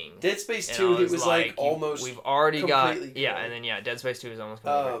graying. Dead Space 2, it was like almost we've already got gray. Yeah, and then Dead Space 2 is almost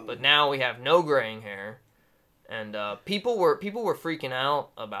completely gray. But now we have no graying hair, and people were freaking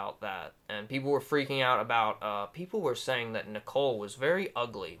out about that, and people were freaking out about people were saying that Nicole was very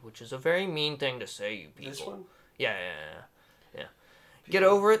ugly, which is a very mean thing to say, you people. This one? Yeah. Get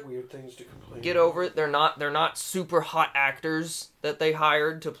over it. Weird things to complain. Get over it. They're not super hot actors that they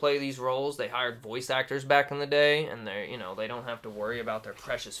hired to play these roles. They hired voice actors back in the day, and they don't have to worry about their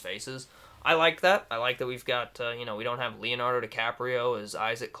precious faces. I like that. I like that we've got we don't have Leonardo DiCaprio as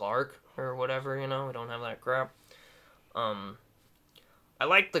Isaac Clarke or whatever. We don't have that crap. I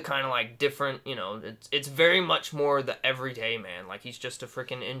like the kind of like different. It's very much more the everyday man. Like he's just a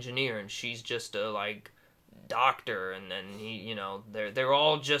freaking engineer, and she's just a like doctor, and then he they're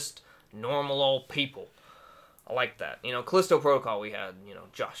all just normal old people. I like that. Callisto Protocol, we had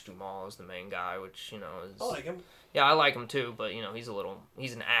Josh Duhamel as the main guy, which is I like him. Yeah, I like him too, but he's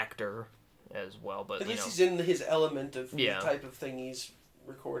an actor as well, but at least he's in his element of the type of thing he's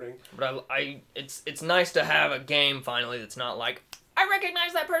recording. But it's nice to have a game finally that's not like I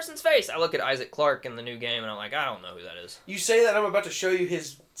recognize that person's face. I look at Isaac Clarke in the new game and I'm like, I don't know who that is. You say that, I'm about to show you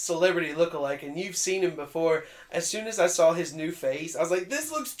his celebrity lookalike, and you've seen him before. As soon as I saw his new face, I was like,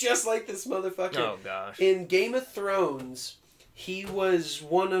 this looks just like this motherfucker. Oh, gosh. In Game of Thrones, he was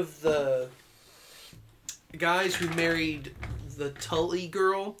one of the guys who married the Tully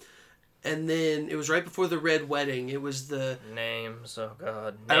girl, and then it was right before the Red Wedding. It was the... Names, oh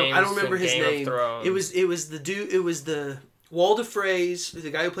god. I don't remember his Game name. Of Thrones. It was the dude, it was the... Walder Frey's,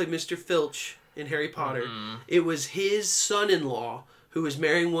 the guy who played Mr. Filch in Harry Potter. Mm. It was his son-in-law who was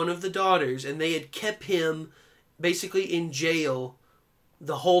marrying one of the daughters, and they had kept him basically in jail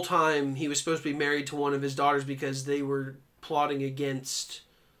the whole time he was supposed to be married to one of his daughters because they were plotting against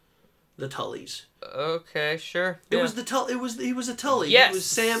the Tullys. Okay, sure. It was the Tully. He was a Tully.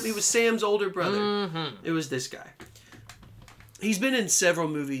 Yes. He was Sam's older brother. Mm-hmm. It was this guy. He's been in several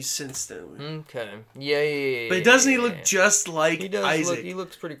movies since then. Okay. Yeah. But doesn't he look just like Isaac? He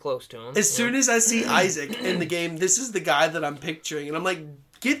looks pretty close to him. As soon as I see Isaac in the game, this is the guy that I'm picturing. And I'm like,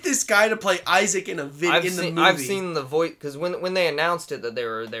 Get this guy to play Isaac in the movie. I've seen the voice because when they announced it that they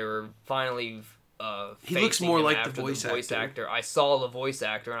were finally. He looks more like the voice actor. I saw the voice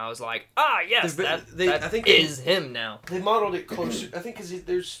actor and I was like, yes, I think is him now. They modeled it closer. I think because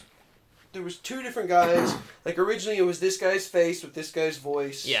there was two different guys. Like originally it was this guy's face with this guy's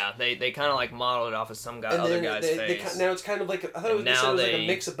voice. Yeah, they kind of like modeled it off of other guy's face. Now it's kind of like I thought it was like a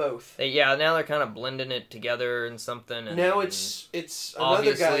mix of both. Now they're kind of blending it together in something. And now it's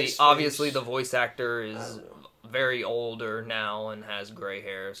another guy's obviously face. The voice actor is very older now and has gray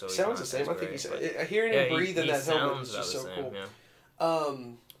hair, so sounds the same. I think he's hearing him breathe in that helmet is just so cool. Yeah.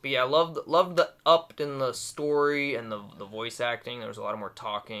 But yeah, I loved the up in the story and the voice acting. There was a lot more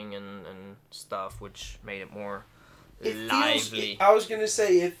talking and stuff, which made it more lively. I was gonna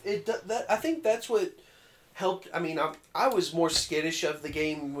say I think that's what helped. I mean, I was more skittish of the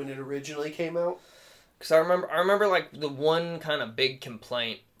game when it originally came out. Because I remember like the one kind of big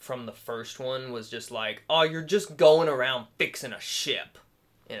complaint from the first one was just like, oh, you're just going around fixing a ship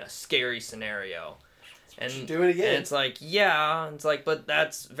in a scary scenario. And do it again. And it's like, yeah, it's like, but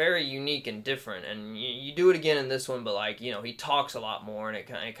that's very unique and different. And you do it again in this one, but like, he talks a lot more, and it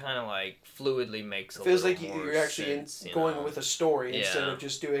kind of like fluidly makes a feels little like more you're actually sense, going with a story instead of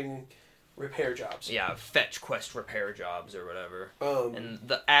just doing repair jobs. Yeah, fetch quest repair jobs or whatever. And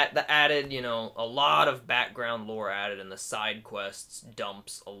the added, a lot of background lore added, and the side quests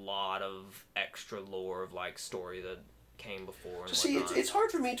dumps a lot of extra lore of like story that came before. And see, it's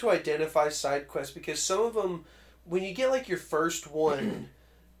hard for me to identify side quests because some of them, when you get like your first one,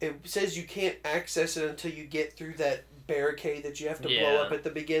 it says you can't access it until you get through that barricade that you have to blow up at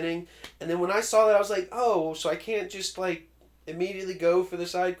the beginning. And then when I saw that, I was like, oh, so I can't just like immediately go for the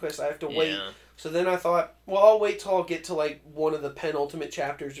side quest. I have to wait. So then I thought, well, I'll wait till I'll get to like one of the penultimate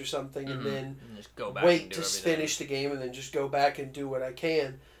chapters or something, and then just go back wait to finish the game, and then just go back and do what I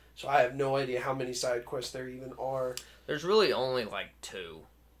can. So I have no idea how many side quests there even are. There's really only like 2.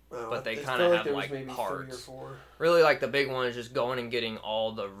 But they kind of have like parts. 3 or 4. Really, like the big one is just going and getting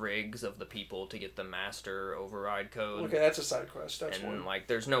all the rigs of the people to get the master override code. Okay, that's a side quest. That's one. And like,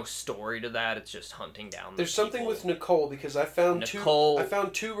 there's no story to that. It's just hunting down. There's something with Nicole because I found two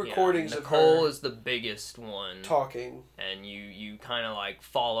recordings of her. Nicole is the biggest one talking, and you kind of like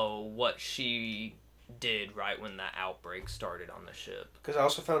follow what she did right when that outbreak started on the ship. Because I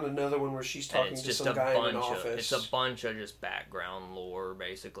also found another one where she's talking to some guy in an office. It's a bunch of just background lore,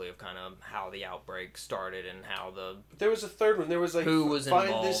 basically, of kind of how the outbreak started and how the... There was a third one. There was like, who was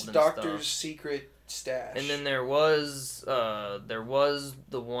find this doctor's secret stash. And then there was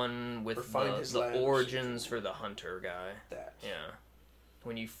the one with the origins for the hunter guy. Yeah.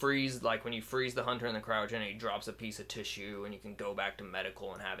 When you freeze the hunter in the cryogen, he drops a piece of tissue, and you can go back to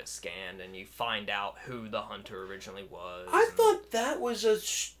medical and have it scanned, and you find out who the hunter originally was. I thought that was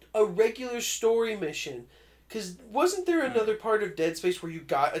a regular story mission, because wasn't there another part of Dead Space where you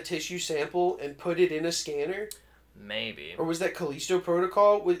got a tissue sample and put it in a scanner? Maybe. Or was that Callisto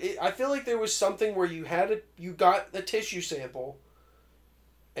Protocol? I feel like there was something where you got a tissue sample,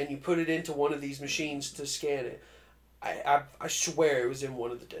 and you put it into one of these machines to scan it. I swear it was in one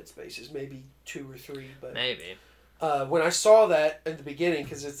of the Dead Spaces, maybe 2 or 3, but maybe. When I saw that at the beginning,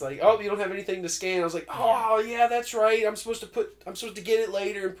 because it's like, oh, you don't have anything to scan, I was like, oh yeah, that's right. I'm supposed to get it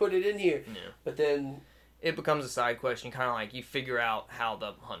later and put it in here. Yeah. But then it becomes a side quest. And you kind of like you figure out how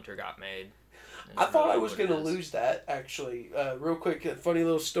the hunter got made. I thought I was gonna lose that actually. Real quick, a funny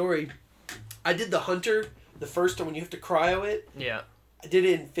little story. I did the hunter the first time when you have to cryo it. Yeah. I did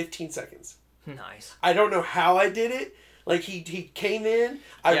it in 15 seconds. Nice. I don't know how I did it. Like he came in,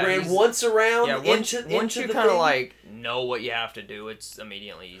 I ran once around. Yeah, once you kind of like know what you have to do, it's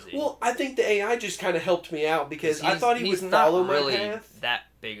immediately easy. Well, I think the AI just kind of helped me out because I thought he would follow my path. That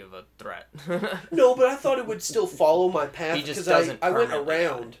big of a threat. No, but I thought it would still follow my path because I went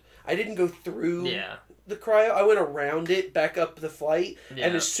around. I didn't go through the cryo. I went around it, back up the flight,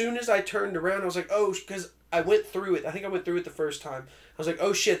 and as soon as I turned around, I was like, oh, because I went through it. I think I went through it the first time. I was like,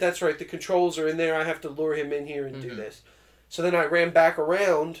 oh shit, that's right. The controls are in there. I have to lure him in here and do this. So then I ran back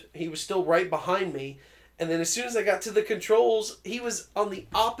around. He was still right behind me. And then as soon as I got to the controls, he was on the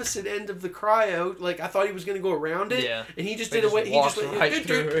opposite end of the cryo. Like, I thought he was going to go around it. Yeah. And he just did it. He just went right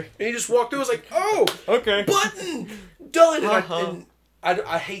through. And he just walked through. I was like, oh, okay. Button! Done! And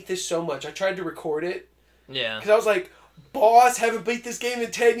I hate this so much. I tried to record it. Yeah. Because I was like, boss, haven't beat this game in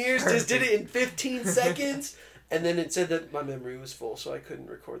 10 years. Just did it in 15 seconds. And then it said that my memory was full, so I couldn't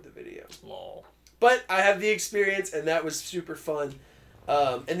record the video. Lol. But I have the experience, and that was super fun.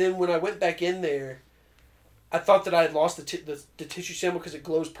 And then when I went back in there, I thought that I had lost the tissue sample because it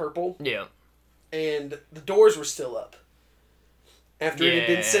glows purple. Yeah. And the doors were still up. after it had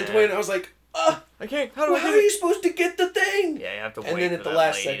been sent away, and I was like, I can't. How do how are you supposed to get the thing? Yeah, you have to And wait then for at the that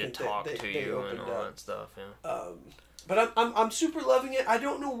last lady second, to talk they to you and opened all up. that stuff. Yeah. But I'm super loving it. I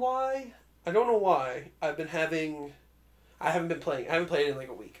don't know why. I haven't been playing. I haven't played it in like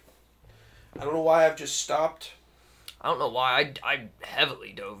a week. I don't know why I've just stopped. I don't know why. I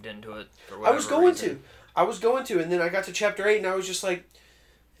heavily dove into it for whatever I was going reason. to, and then I got to chapter 8, and I was just like,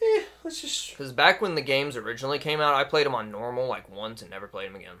 let's just... Because back when the games originally came out, I played them on normal like once and never played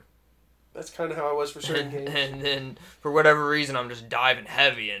them again. That's kind of how I was for certain games. And then, for whatever reason, I'm just diving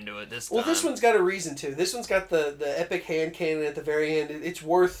heavy into it this time. Well, this one's got a reason to. This one's got the epic hand cannon at the very end. It's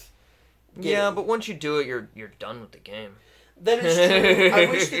worth getting. Yeah, but once you do it, you're done with the game. That is true. I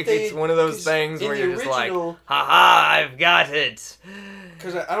wish that they... It's one of those things where you're just like, original, haha, I've got it.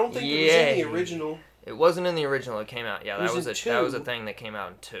 Because I don't think it was in the original. It wasn't in the original. It came out. Yeah, that was a 2. thing that came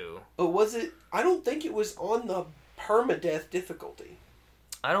out in 2. But was it... I don't think it was on the permadeath difficulty.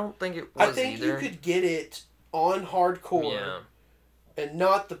 I don't think it was I think either. you could get it on hardcore. Yeah. And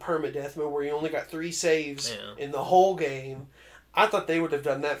not the permadeath mode where you only got 3 saves Yeah. in the whole game. I thought they would have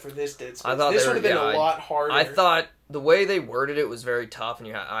done that for this Dead Space. I thought this would have been a lot harder. I thought the way they worded it was very tough,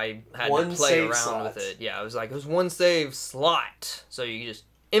 and I had One to play save around slot. with it. Yeah, it was one save slot, so you just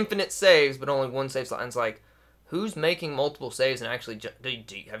infinite saves, but only one save slot. And it's like, who's making multiple saves and actually?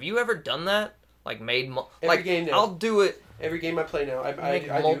 Have you ever done that? Like Every game now. I'll do it. Every game I play now, I Make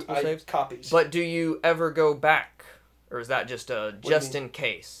multiple saves? copies. But do you ever go back, or is that just just in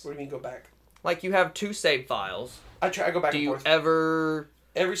case? What do you mean go back? Like you have 2 save files. I go back Do and you forth. ever?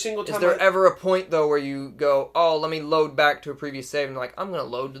 Every single time. Is there ever a point though where you go, oh, let me load back to a previous save, and like I'm gonna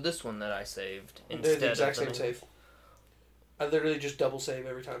load to this one that I saved They're instead the exact of same save. I literally just double save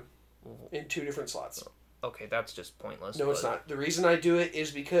every time, in 2 different slots. Okay, that's just pointless. No, it's not. The reason I do it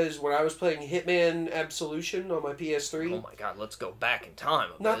is because when I was playing Hitman Absolution on my PS3... Oh my god, let's go back in time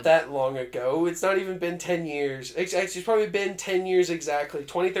a Not bit. that long ago. It's not even been 10 years. It's probably been 10 years exactly.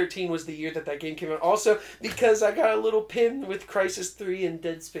 2013 was the year that game came out. Also, because I got a little pin with Crysis 3 and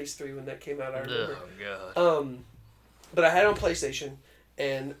Dead Space 3 when that came out, I remember. Oh god. But I had it on PlayStation,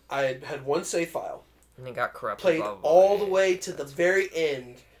 and I had 1 save file. And it got corrupted. Played blah, blah, blah. all the way to the very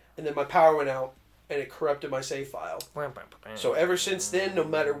end, and then my power went out, and it corrupted my save file. So ever since then, no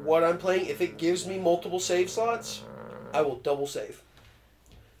matter what I'm playing, if it gives me multiple save slots, I will double save.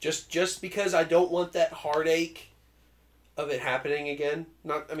 Just because I don't want that heartache of it happening again.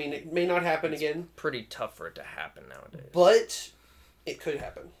 It may not happen again, Pretty tough for it to happen nowadays. but it could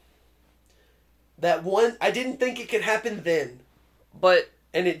happen. That one, I didn't think it could happen then, But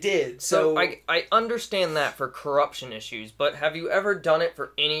and it did. so So I understand that for corruption issues, but have you ever done it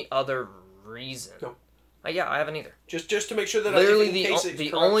for any other reason? No. Yeah, I haven't either. just to make sure that Literally, in case it the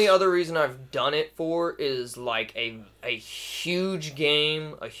corrupts- only other reason I've done it for is like a huge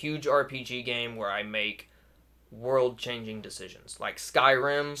game, a huge RPG game where I make world-changing decisions, like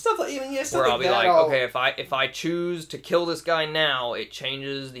Skyrim, stuff like stuff where like I'll be that, like, okay, if I choose to kill this guy now, it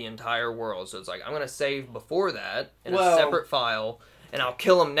changes the entire world. So it's like I'm gonna save before that in a separate file. And I'll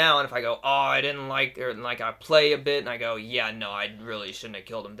kill him now, and if I go, oh, I didn't like, or like I play a bit, and I go, yeah, no, I really shouldn't have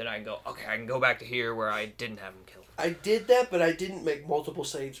killed him. Then I can go, okay, I can go back to here where I didn't have him killed. I did that, but I didn't make multiple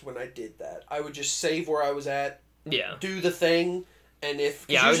saves when I did that. I would just save where I was at, Yeah. do the thing, and if...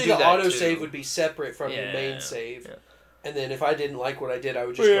 Yeah, I would usually do the that, autosave too. would be separate from the Yeah, main save. yeah. And then if I didn't like what I did, I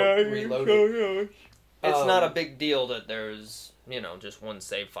would just go reload it. It's not a big deal that there's, just one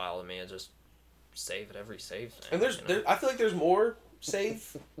save file to me. I just save at every save thing. And I feel like there's more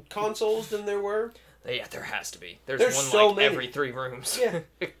save consoles than there were. Yeah, there has to be. There's one so many. every 3 rooms. Yeah.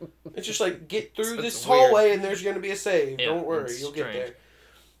 It's just like, get through So this it's weird. hallway and there's going to be a save. Yeah, Don't worry, it's you'll strange. get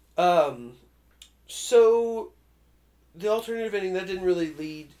there. So, the alternative ending, that didn't really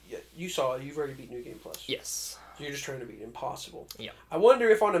lead... You've already beat New Game Plus. Yes. You're just trying to beat Impossible. Yeah. I wonder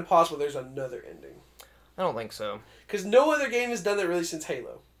if on Impossible there's another ending. I don't think so. Because no other game has done that really since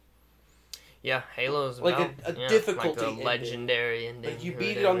Halo. Yeah, Halo's Like about, a difficulty like a ending. legendary ending. Like you or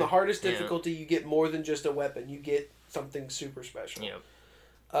beat it on the whatever. hardest Yeah. difficulty, you get more than just a weapon. You get something super special. Yeah.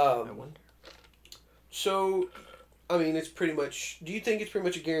 I Um, wonder. so, it's pretty much... Do you think it's pretty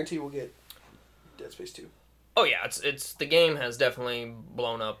much a guarantee we'll get Dead Space 2? Oh yeah, it's the game has definitely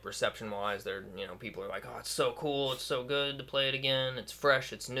blown up reception wise. There, people are like, oh, it's so cool, it's so good to play it again. It's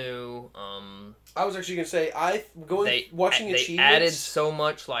fresh, it's new. I was actually gonna say watching they achievements. added so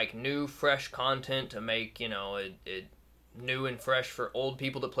much like new, fresh content to make it new and fresh for old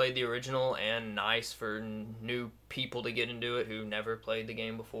people that played the original, and nice for new people to get into it who never played the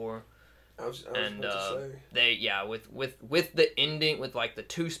game before. I was And about to say. with the ending, with like the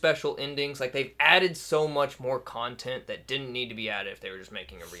 2 special endings, like they've added so much more content that didn't need to be added if they were just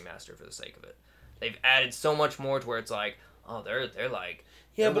making a remaster for the sake of it. They've added so much more to where it's like, oh, they're like,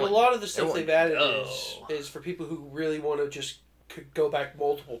 Yeah, but a lot of the stuff they've added go. is for people who really want to just go back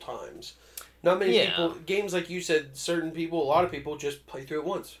multiple times. Not many people, games like you said, a lot of people just play through it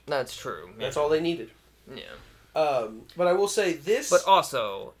once. That's true. Yeah. That's all they needed. Yeah. But I will say this... But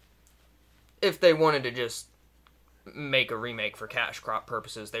also, if they wanted to just make a remake for cash crop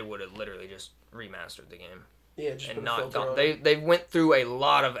purposes, they would have literally just remastered the game. Yeah, just and not gone. They went through a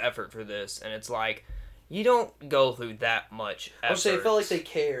lot of effort for this, and it's like, you don't go through that much effort. I would say it felt like they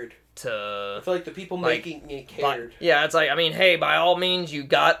cared. I feel like the people making it cared. Yeah, it's like, I mean, hey, by all means, you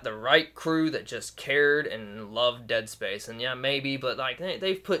got the right crew that just cared and loved Dead Space. And yeah, maybe, but like,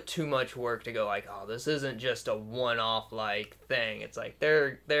 they've put too much work to go like, oh, this isn't just a one-off, like, thing. It's like,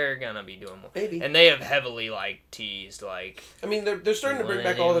 they're gonna be doing more. Maybe. And they have heavily, like, teased, like... I mean, they're starting to bring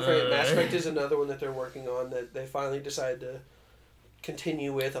back all the... Mass Effect is another one that they're working on that they finally decided to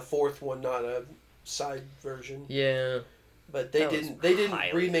continue with. A 4th one, not a side version. Yeah. But they didn't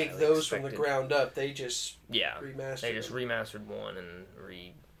remake those from the ground up. They just remastered. They just remastered 1 and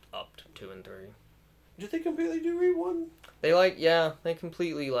re-upped 2 and 3. Did they completely do re-1? They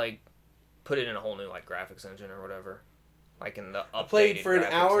completely put it in a whole new graphics engine or whatever. Like in the updated I played for an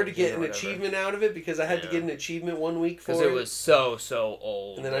hour to get an whatever. achievement out of it because I had to get an achievement 1 week for it. Because it was so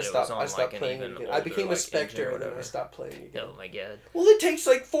old. And then I stopped playing again. I became a Spectre and then I stopped playing again. Oh my god. Well, it takes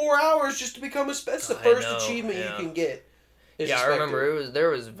 4 hours just to become a Spectre. That's the first achievement you can get. Yeah, I remember there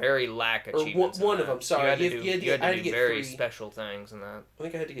was very lack achievements. Or one of them, sorry. You had to do very special things in that. I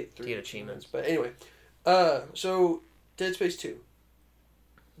think I had to get 3 to get achievements. But anyway, so Dead Space 2.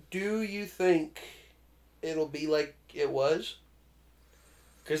 Do you think it'll be like it was?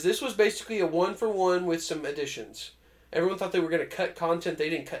 Because this was basically a 1-for-1 with some additions. Everyone thought they were going to cut content.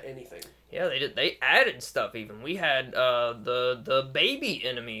 They didn't cut anything. Yeah, they did. They added stuff even. We had the baby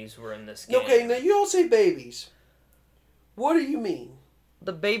enemies were in this game. Okay, now you all say babies. What do you mean?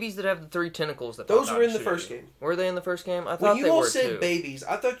 The babies that have the 3 tentacles that those were in the first game. Were they in the first game? I thought they were too. When you all said too. babies,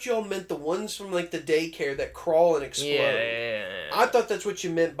 I thought you all meant the ones from the daycare that crawl and explode. Yeah. I thought that's what you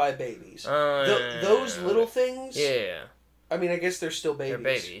meant by babies. Those little things. Yeah. I mean, I guess they're still babies.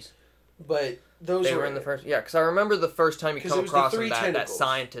 They're babies. But those were in the first. Yeah, because I remember the first time you come across them, that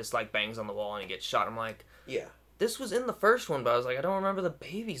scientist bangs on the wall and he gets shot. I'm like, yeah. This was in the first one, but I was like, I don't remember the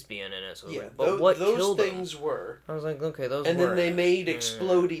babies being in it. So yeah, but what those killed things them? Were. I was like, okay, those and were. And then they made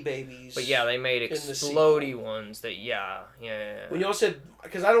explodey babies. But yeah, they made explodey ones that, yeah. When y'all said,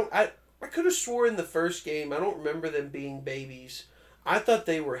 because I could have swore in the first game, I don't remember them being babies. I thought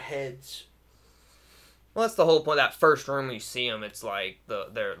they were heads. Well, that's the whole point. That first room you see them, it's like,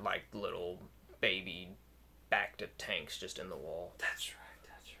 they're like little baby backed tanks just in the wall. That's right.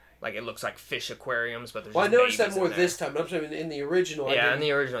 Like, it looks like fish aquariums, but there's I noticed that more this time. I'm saying in the original. Yeah, in the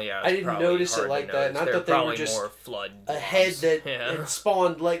original, I didn't notice it like that. And I thought they were just more flood a head that had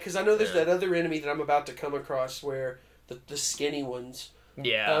spawned. Because I know there's that other enemy that I'm about to come across where the skinny ones.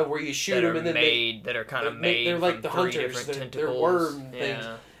 Yeah. Where you shoot them and then that are kind of made they're like the hunters. They're worm things.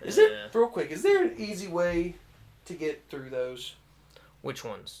 Is there, real quick, is there an easy way to get through those? Which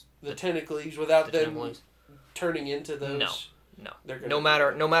ones? The tentacles without them turning into those? No. No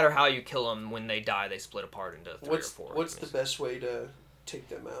matter how you kill them, when they die, they split apart into 3 or 4. What's the best way to take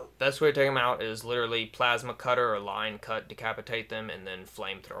them out? Best way to take them out is literally plasma cutter or line cut, decapitate them, and then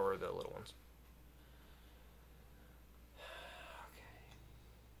flamethrower the little ones.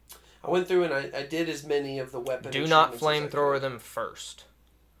 Okay. I went through and I did as many of the weapons. Do not flamethrower them first,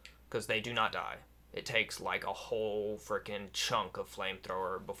 because they do not die. It takes a whole freaking chunk of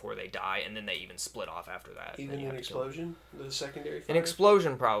flamethrower before they die, and then they even split off after that. Even an explosion? The secondary fire? An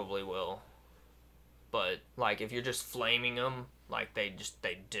explosion probably will. But, if you're just flaming them, they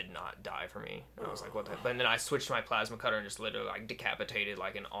did not die for me. And I was like, what the... But then I switched to my plasma cutter and just literally, decapitated,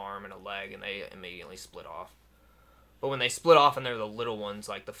 an arm and a leg, and they immediately split off. But when they split off and they're the little ones,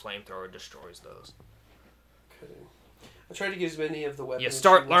 the flamethrower destroys those. Okay. I try to get as many of the weapons. You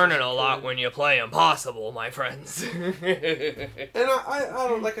start learning a lot when you play Impossible, my friends. And I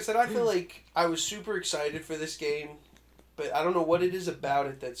don't, like I said, I feel like I was super excited for this game, but I don't know what it is about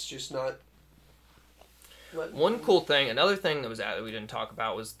it that's just not. One cool thing, another thing that was added we didn't talk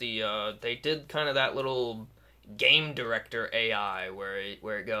about was they did kind of that little game director AI where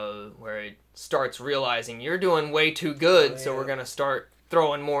it starts realizing you're doing way too good, so we're gonna start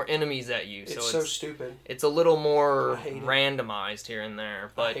throwing more enemies at you. It's so stupid. It's a little more randomized here and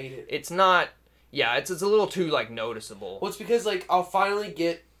there, but it's not. Yeah, it's a little too noticeable. Well, it's because I'll finally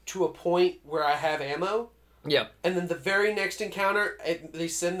get to a point where I have ammo. Yeah. And then the very next encounter, they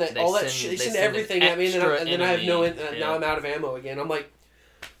send that they send send everything at me, and then I have no. Now I'm out of ammo again. I'm like,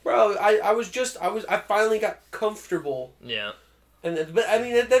 bro, I finally got comfortable. Yeah. And then, but I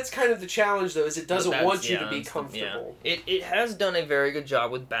mean that's kind of the challenge though, is it doesn't want you to be comfortable. It has done a very good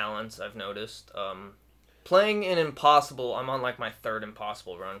job with balance. I've noticed. Playing in Impossible, I'm on like my third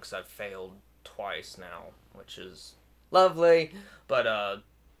Impossible run because I've failed twice now, which is lovely. But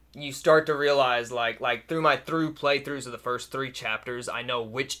you start to realize, like through my playthroughs of the first 3 chapters, I know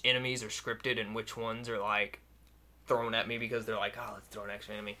which enemies are scripted and which ones are like thrown at me because they're like, oh, let's throw an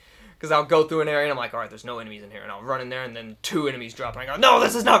extra enemy. Because I'll go through an area and I'm like, all right, there's no enemies in here, and I'll run in there and then 2 enemies drop and I go, no,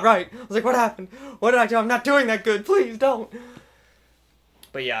 this is not right. I was like, what happened? What did I do? I'm not doing that good. Please don't.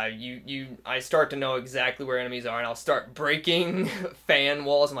 But yeah, I start to know exactly where enemies are, and I'll start breaking fan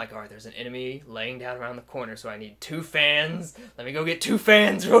walls. I'm like, all right, there's an enemy laying down around the corner, so I need 2 fans. Let me go get 2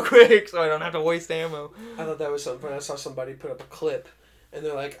 fans real quick so I don't have to waste ammo. I thought that was something when I saw somebody put up a clip, and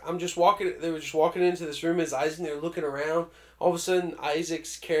they're like, they were just walking into this room as Isaac, and they were looking around. All of a sudden,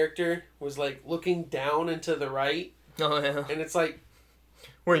 Isaac's character was like looking down and to the right. Oh, yeah. And it's like,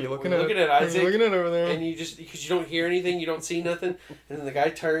 where are you looking at? Looking at Isaac. Looking at over there. And you just, because you don't hear anything, you don't see nothing, and then the guy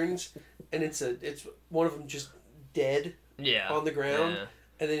turns, and it's one of them just dead. Yeah. On the ground. Yeah.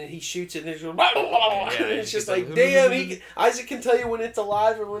 And then he shoots it, and it's just like, damn, Isaac can tell you when it's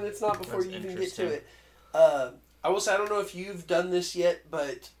alive or when it's not before you even get to it. I will say, I don't know if you've done this yet,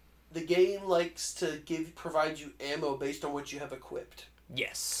 but the game likes to provide you ammo based on what you have equipped.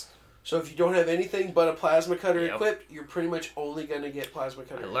 Yes. So if you don't have anything but a plasma cutter equipped, you're pretty much only going to get plasma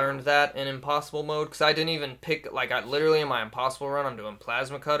cutter. I learned that in Impossible mode, because I didn't even pick, like, I literally in my Impossible run, I'm doing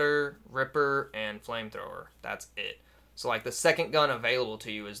plasma cutter, ripper, and flamethrower. That's it. So, like, the second gun available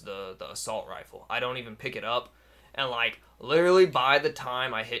to you is the assault rifle. I don't even pick it up. And, like, literally by the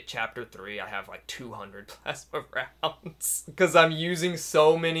time I hit Chapter 3, I have, like, 200 plasma rounds. Because I'm using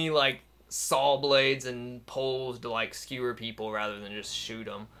so many, like, saw blades and poles to, like, skewer people rather than just shoot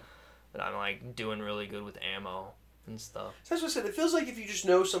them. That I'm, like, doing really good with ammo and stuff. So that's what I said. It feels like if you just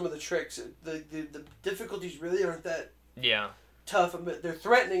know some of the tricks, the difficulties really aren't that tough. But they're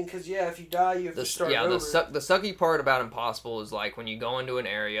threatening because, if you die, you have to start over. The sucky part about Impossible is, like, when you go into an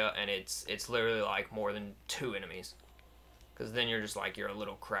area and it's literally, like, more than 2 enemies. Because then you're just, like, you're a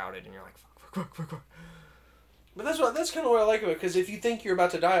little crowded and you're like, fuck. But that's kind of what I like about it, because if you think you're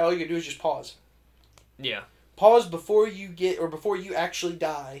about to die, all you can do is just pause. Yeah. Pause before you actually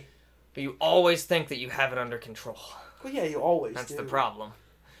die. But you always think that you have it under control. Well, yeah, you always That's do. the problem.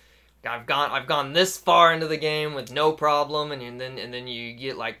 I've gone this far into the game with no problem, and then you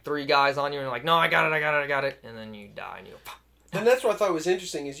get like 3 guys on you, and you're like, no, I got it, and then you die, and you go, and that's what I thought was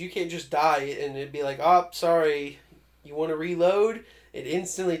interesting, is you can't just die, and it'd be like, oh, sorry, you want to reload? It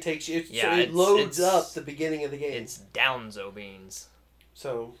instantly takes you, it loads up the beginning of the game. It's downzo beans.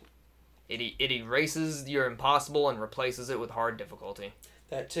 So. It erases your Impossible and replaces it with hard difficulty.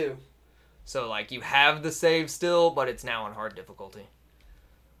 That too. So, like, you have the save still, but it's now on hard difficulty.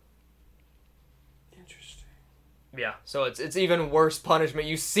 Interesting. Yeah, so it's even worse punishment.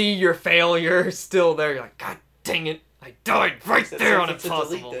 You see your failure still there. You're like, God dang it, I died right there on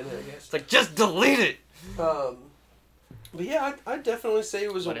Impossible. Delete then, I guess. It's like, just delete it. But yeah, I'd definitely say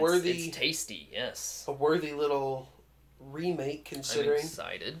it was a worthy... It's tasty, yes. A worthy little remake, considering... I'm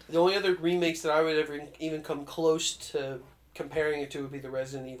excited. The only other remakes that I would ever even come close to comparing it to would be the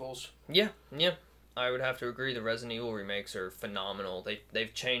Resident Evils. Yeah. I would have to agree. The Resident Evil remakes are phenomenal.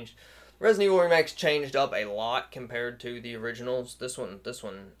 They've changed. Resident Evil remakes changed up a lot compared to the originals. This one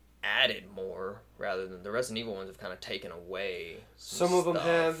added more rather than the Resident Evil ones have kind of taken away. Some of them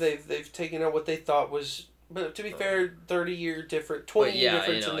have. They've taken out what they thought was. But to be fair, 30-year different, 20-year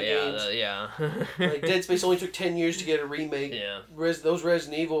difference in the games. Like Dead Space only took 10 years to get a remake. Yeah. Those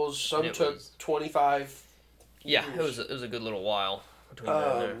Resident Evils, some took 25. Yeah, it was a good little while between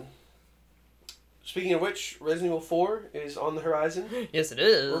there and there. Speaking of which, Resident Evil 4 is on the horizon. Yes, it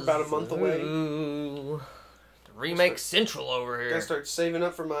is. We're about a month away. Ooh. Remake Central over here. Gotta start saving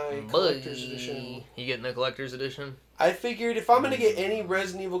up for my collector's edition. You getting the collector's edition? I figured if I'm gonna get any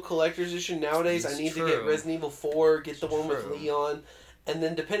Resident Evil collector's edition nowadays, I need to get Resident Evil 4, get the one with Leon, and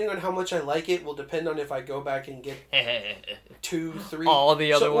then depending on how much I like it, will depend on if I go back and get 2, 3. All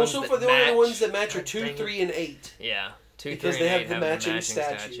the other ones. Also, for the only ones that match are 2, 3, and 8. Yeah, 2, 3, because they have the matching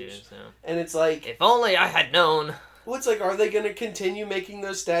statues. So. And it's like, if only I had known. Well, it's like, are they going to continue making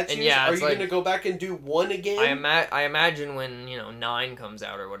those statues? And yeah, are you going to go back and do one again? I imagine when 9 comes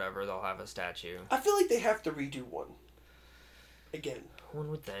out or whatever, they'll have a statue. I feel like they have to redo one again.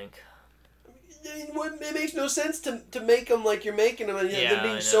 One would think. It makes no sense to make them like you're making them, and Yeah, them I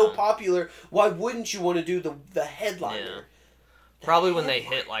being so know. popular. Why wouldn't you want to do the headliner? Yeah. Probably when they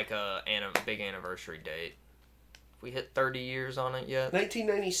hit like a big anniversary date. We hit 30 years on it yet?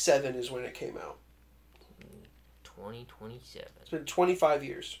 1997 is when it came out. 2027. It's been 25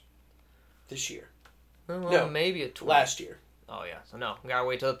 years this year. Well, No, maybe a 20. Last year. Oh yeah, so no, we gotta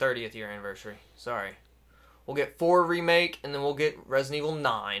wait till the 30th year anniversary. Sorry. We'll get 4 remake, and then we'll get Resident Evil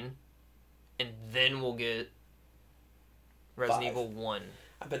 9, and then we'll get Resident 5. Evil 1.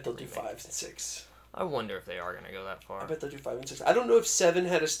 I bet they'll do remake. 5 and 6. I wonder if they are gonna go that I far. bet they'll do 5 and 6. I don't know if 7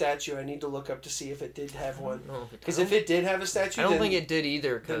 had a statue. I need to look up to see if it did have one. Because if it did have a statue, I don't then think it did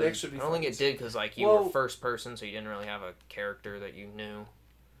either. the next would be I don't think fun. it did because like you Well- were first person, so you didn't really have a character that you knew.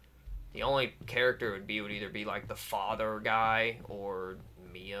 The only character would either be like the father guy or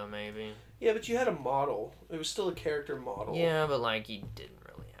Mia maybe. Yeah, but you had a model. It was still a character model. Yeah, but like he didn't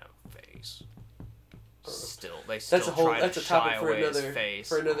really have a face. Still, they That's a still whole. try That's to a topic shy for away his another face.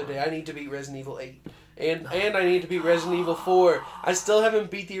 day. I need to beat Resident Evil 8, and I need to beat Resident Evil 4. I still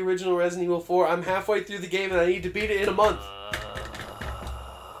haven't beat the original Resident Evil 4. I'm halfway through the game, and I need to beat it in a month.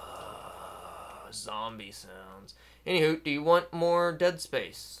 Zombie sounds. Anywho, do you want more Dead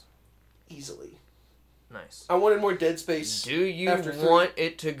Space? Easily. Nice. I wanted more Dead Space. Do you after 3. want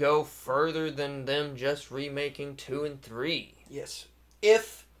it to go further than them just remaking 2 and 3? Yes.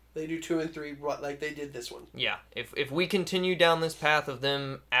 If they do 2 and 3, like they did this one. Yeah, if we continue down this path of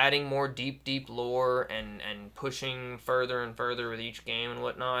them adding more deep lore and pushing further and further with each game and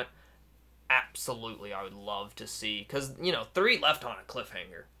whatnot, absolutely I would love to see. Because, 3 left on a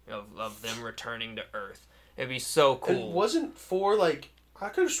cliffhanger of them returning to Earth. It'd be so cool. And wasn't 4 like... I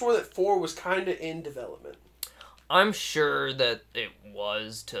could have swore that 4 was kind of in development. I'm sure that it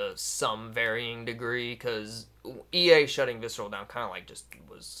was to some varying degree, because EA shutting Visceral down kind of like just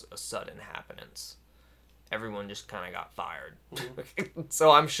was a sudden happenance. Everyone just kind of got fired. Mm-hmm.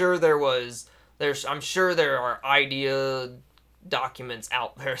 So I'm sure I'm sure there are idea documents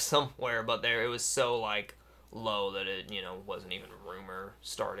out there somewhere, but it was so like low that it, wasn't even a rumor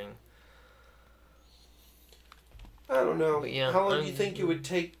starting. I don't know. But yeah, How long do you think it would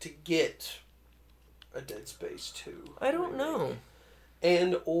take to get a Dead Space 2? I don't know.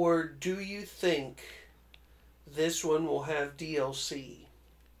 And or do you think this one will have DLC?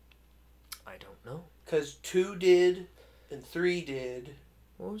 I don't know. Because 2 did and 3 did.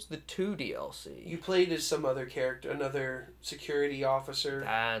 What was the 2 DLC? You played as some other character, another security officer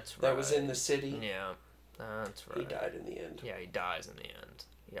That's right. that was in the city. Yeah, that's right. He died in the end. Yeah, he dies in the end.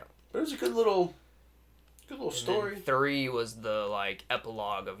 Yeah. But it was a good little And story. then 3 was the like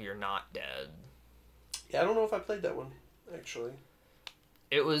epilogue of You're Not Dead. Yeah, I don't know if I played that one actually.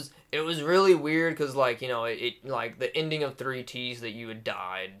 It was really weird because like it like the ending of 3 teased that you had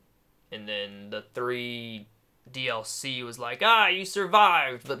died, and then the 3 DLC was like you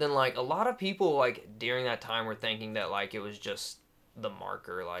survived, but then like a lot of people like during that time were thinking that like it was just the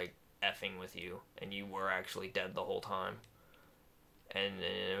marker like effing with you and you were actually dead the whole time. And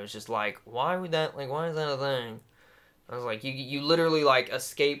it was just like, why is that a thing? I was like, you literally like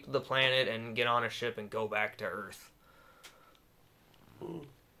escape the planet and get on a ship and go back to Earth.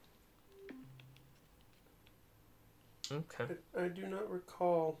 Okay. I do not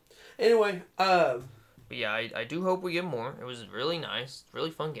recall. Anyway, But yeah, I do hope we get more. It was really nice,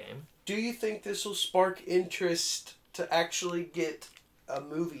 really fun game. do you think this will spark interest to actually get a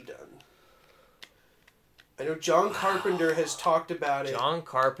movie done? I know John Carpenter has talked about it. John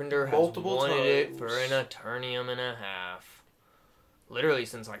Carpenter has multiple wanted it times. for an eternium and a half. Literally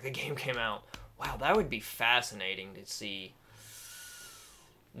since like the game came out. Wow, that would be fascinating to see.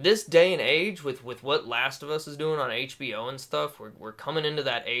 This day and age, with what Last of Us is doing on HBO and stuff, we're coming into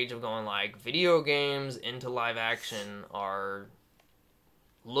that age of going like, video games into live action are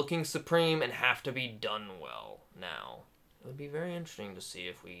looking supreme and have to be done well now. It would be very interesting to see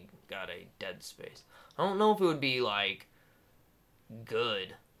if we got a Dead Space. I don't know if it would be like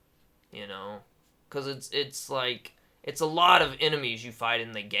good, because it's like it's a lot of enemies you fight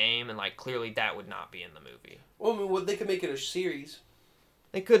in the game, and like clearly that would not be in the movie. Well, I mean, they could make it a series.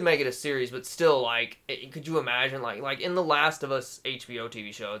 They could make it a series, but still, like, could you imagine, like in The Last of Us HBO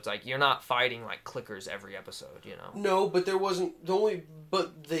TV show, it's like, you're not fighting, like, clickers every episode, No, but there wasn't,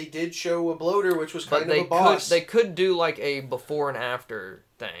 but they did show a bloater, which was kind of a boss. They could do, like, a before and after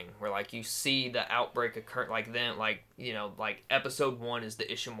thing, where, like, you see the outbreak occur, like, then, like, like, episode 1 is the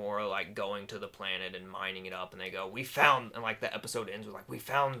Ishimura, like, going to the planet and mining it up, and they go, we found, and, like, the episode ends with, like, we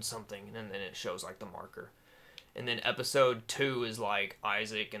found something, and then it shows, like, the marker. And then episode 2 is like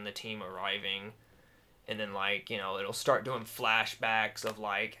Isaac and the team arriving. and then like, you know, it'll start doing flashbacks of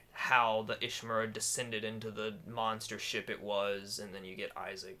like how the Ishimura descended into the monster ship it was, and then you get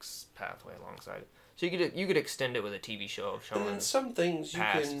Isaac's pathway alongside it. So you could extend it with a TV show showing and then some things you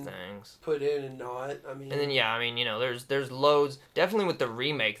past can things. put in and not. I mean, And then yeah, I mean, you know, there's loads. Definitely with the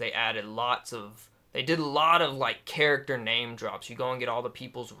remake, they did a lot of like character name drops. You go and get all the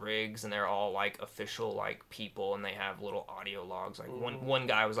people's rigs, and they're all like official like people, and they have little audio logs. Like one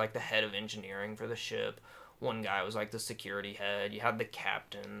guy was like the head of engineering for the ship. One guy was like the security head. You had the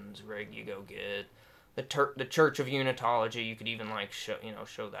captain's rig you go get. The Church of Unitology. You could even like show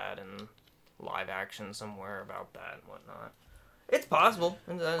that in live action somewhere about that and whatnot. It's possible.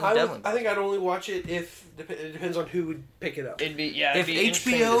 I think I'd only watch it if it depends on who would pick it up. If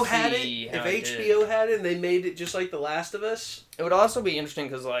HBO had it and they made it just like The Last of Us, it would also be interesting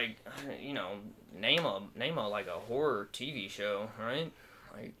because, like, you know, name a like a horror TV show, right?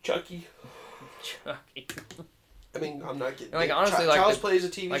 Like Chucky. Chucky. I mean, I'm not getting. Like honestly, like Child's Play is a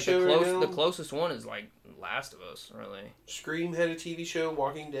TV show right now. The closest one is like Last of Us, really. Scream had a TV show.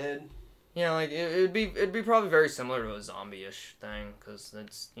 Walking Dead. Yeah, like it'd be probably very similar to a zombie-ish thing because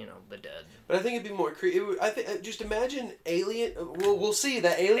it's, you know, the dead. But I think it'd be more creative. I think just imagine Alien. We'll see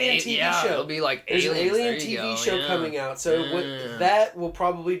that Alien TV show. It'll be like There's an Alien there TV show coming out, so that will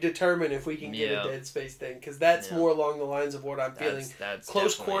probably determine if we can get a Dead Space thing, because that's more along the lines of what I'm feeling. That's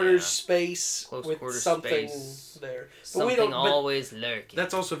close quarters space with something there. But we don't always lurking.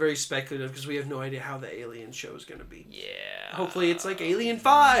 That's also very speculative because we have no idea how the Alien show is going to be. Yeah. Hopefully it's like Alien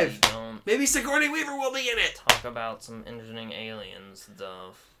 5. Maybe Sigourney Weaver will be in it. Talk about some interesting alien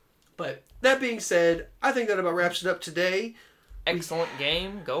stuff. But that being said, I think that about wraps it up today. Excellent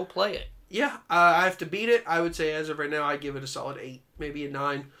game. Go play it. Yeah, I have to beat it. I would say as of right now, I'd give it a solid 8, maybe a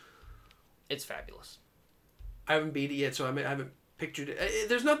 9. It's fabulous. I haven't beat it yet, so I haven't pictured it.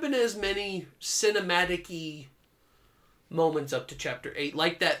 There's not been as many cinematic-y moments up to Chapter 8,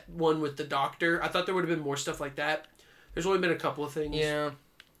 like that one with the doctor. I thought there would have been more stuff like that. There's only been a couple of things. Yeah.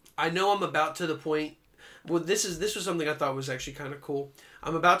 I know I'm about to the point. Well, this was something I thought was actually kind of cool.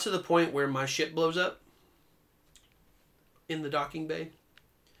 I'm about to the point where my ship blows up in the docking bay.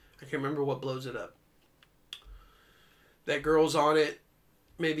 I can't remember what blows it up. That girl's on it.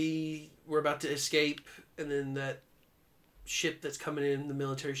 Maybe we're about to escape, and then that ship that's coming in, the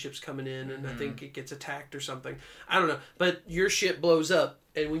military ship's coming in, and I think it gets attacked or something. I don't know. But your ship blows up,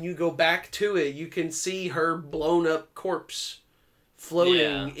 and when you go back to it, you can see her blown up corpse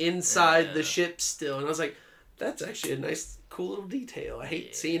floating inside the ship still. And I was like, that's actually a nice, cool little detail. I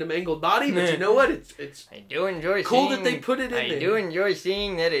hate seeing a mangled body, but you know what? It's I do enjoy cool that they put it in there. I do enjoy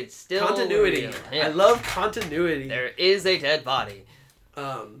seeing that it's still continuity. Yeah. I love continuity. There is a dead body.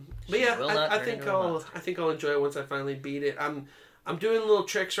 But yeah, I think I'll enjoy it once I finally beat it. I'm doing little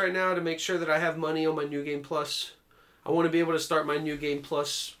tricks right now to make sure that I have money on my New Game Plus. I want to be able to start my New Game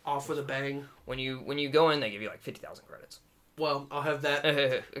Plus off with a bang. When you go in, they give you like 50,000 credits. Well, I'll have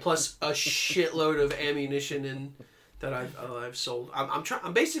that plus a shitload of ammunition and that I've sold.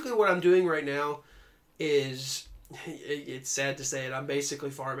 I'm basically what I'm doing right now is it's sad to say it. I'm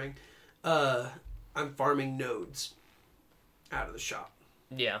basically farming. I'm farming nodes out of the shop.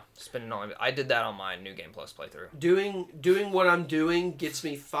 Yeah, spending all of it. I did that on my New Game Plus playthrough. Doing what I'm doing gets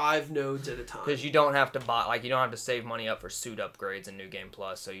me 5 nodes at a time. Because you don't have to buy, you don't have to save money up for suit upgrades in New Game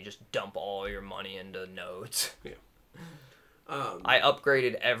Plus, so you just dump all your money into nodes. Yeah. I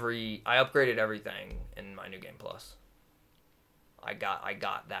upgraded everything in my New Game Plus. I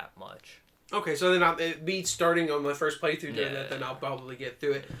got that much. Okay, so then me starting on my first playthrough doing that, then I'll probably get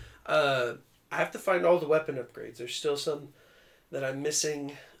through it. I have to find all the weapon upgrades. There's still some that I'm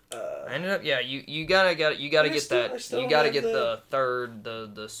missing. I ended up, you gotta get the third,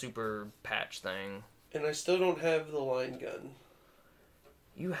 the super patch thing. And I still don't have the line gun.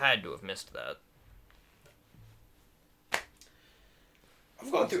 You had to have missed that.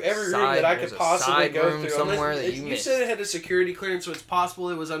 I've gone through every room that I could possibly go through. Somewhere that you said it had a security clearance, so it's possible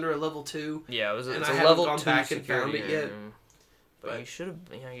it was under a level 2. Yeah, it's and a I level haven't 2 gone back security and found it yet. But you should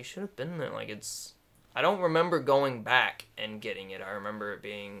have been there. Like, it's. I don't remember going back and getting it. I remember it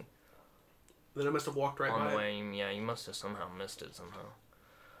being. Then I must have walked right on by the way. it. Yeah, you must have somehow missed it somehow.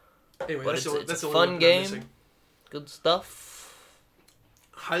 Anyway, but that's a fun game. Good stuff.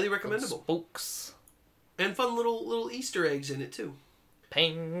 Highly recommendable. Spooks. And fun little Easter eggs in it too.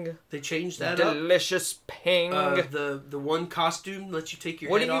 Ping. They changed that Delicious ping. The one costume lets you take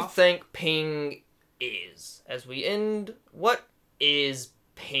your head off. What do you think ping is? As we end, what is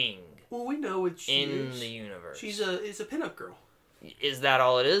ping? Well, we know what she is. In the universe. It's a pinup girl. Is that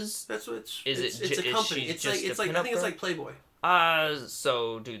all it is? That's what it's. Is it's a company. It's like I think it's like Playboy.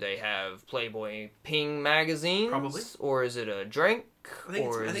 So do they have Playboy Ping magazines? Probably. Or is it a drink? I think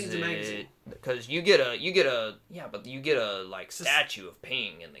it's a magazine. Because you get a like statue of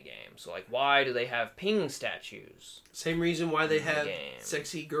Ping in the game. So like, why do they have Ping statues? Same reason why they In the have game.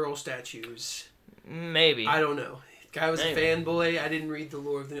 sexy girl statues. Maybe. I don't know. Guy was Maybe. a fanboy. I didn't read the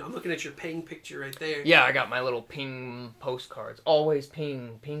lore of the... I'm looking at your Ping picture right there. Yeah, I got my little Ping postcards. Always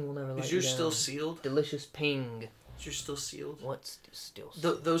Ping. Ping will never let Is you yours down. still sealed? Delicious Ping. Is yours still sealed? What's still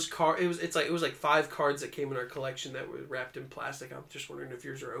sealed? Those cards... It was like 5 cards that came in our collection that were wrapped in plastic. I'm just wondering if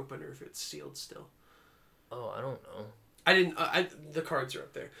yours are open or if it's sealed still. Oh, I don't know. I didn't... the cards are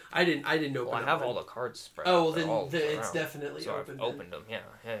up there. I didn't open Well, I them. have all the cards spread Oh, out. well, They're then all it's around. definitely So open. I've then. opened them, yeah.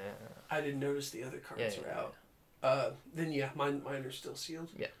 I didn't notice the other cards Yeah, were out. Then yeah, mine are still sealed.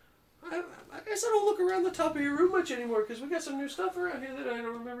 Yeah. I guess I don't look around the top of your room much anymore because we got some new stuff around here that I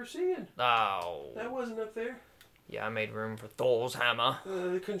don't remember seeing. Oh. That wasn't up there. Yeah, I made room for Thor's hammer.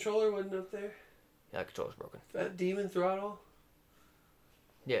 The controller wasn't up there. Yeah, the controller's broken. That Demon Throttle.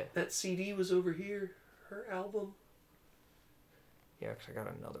 Yeah. That CD was over here. Her album. Yeah, because I got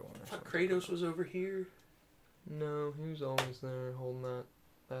another one. I thought Kratos was over here. No, he was always there holding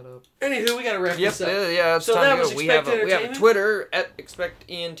that up. Anywho, we gotta wrap Yep, this up. yeah, it's So time that to was go. We have Expect a Entertainment? Twitter at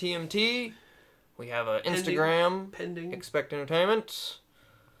ExpectENTMT. We have a Pending. Instagram, Pending. Expect Entertainment.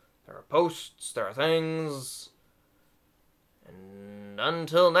 There are posts, there are things. And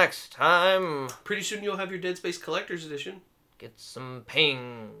until next time, Pretty soon you'll have your Dead Space Collector's Edition. get some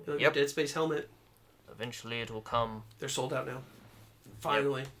ping. You'll have Yep, your Dead Space helmet. eventually it will come. They're sold out now.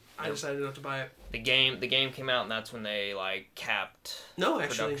 Finally. I Yep. decided not to buy it. The game came out, and that's when they like capped No,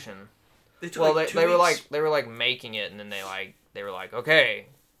 actually. production. They took Well, like 2 they were weeks. like making it, and then they were like, okay,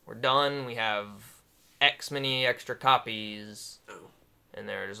 we're done. We have X many extra copies, Oh. and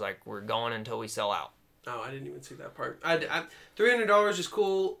they're just like, we're going until we sell out. Oh, I didn't even see that part. $300 is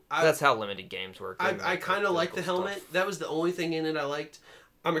cool. That's how limited games work. They I make kind of like the physical helmet. stuff. That was the only thing in it I liked.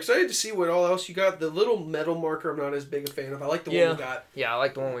 I'm excited to see what all else you got. The little metal marker I'm not as big a fan of. I like the one we got. Yeah, I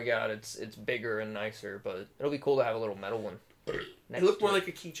like the one we got. It's bigger and nicer, but it'll be cool to have a little metal one. It looked more like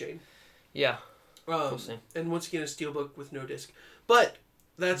a keychain. Yeah, we'll see. And once again, a steelbook with no disc. But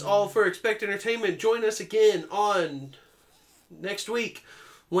that's all for Expect Entertainment. Join us again on next week.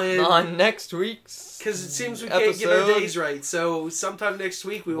 On next week's Because it seems we can't get our episode, days right. So sometime next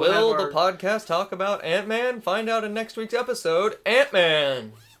week we will Will have the our... podcast talk about Ant-Man? Find out in next week's episode.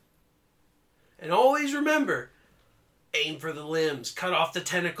 Ant-Man! And always remember, aim for the limbs, cut off the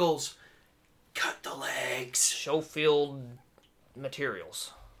tentacles, cut the legs. Showfield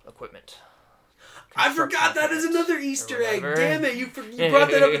materials. Equipment. I forgot that is another Easter egg. whatever. Damn it, you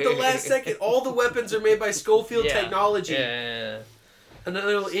brought that up at the last second. All the weapons are made by Schofield Technology. Yeah. Another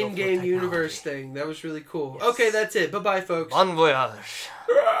little Schofield in-game Technology. universe thing. That was really cool. Yes. Okay, that's it. Bye-bye, folks. Bon voyage.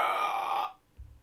 Ah!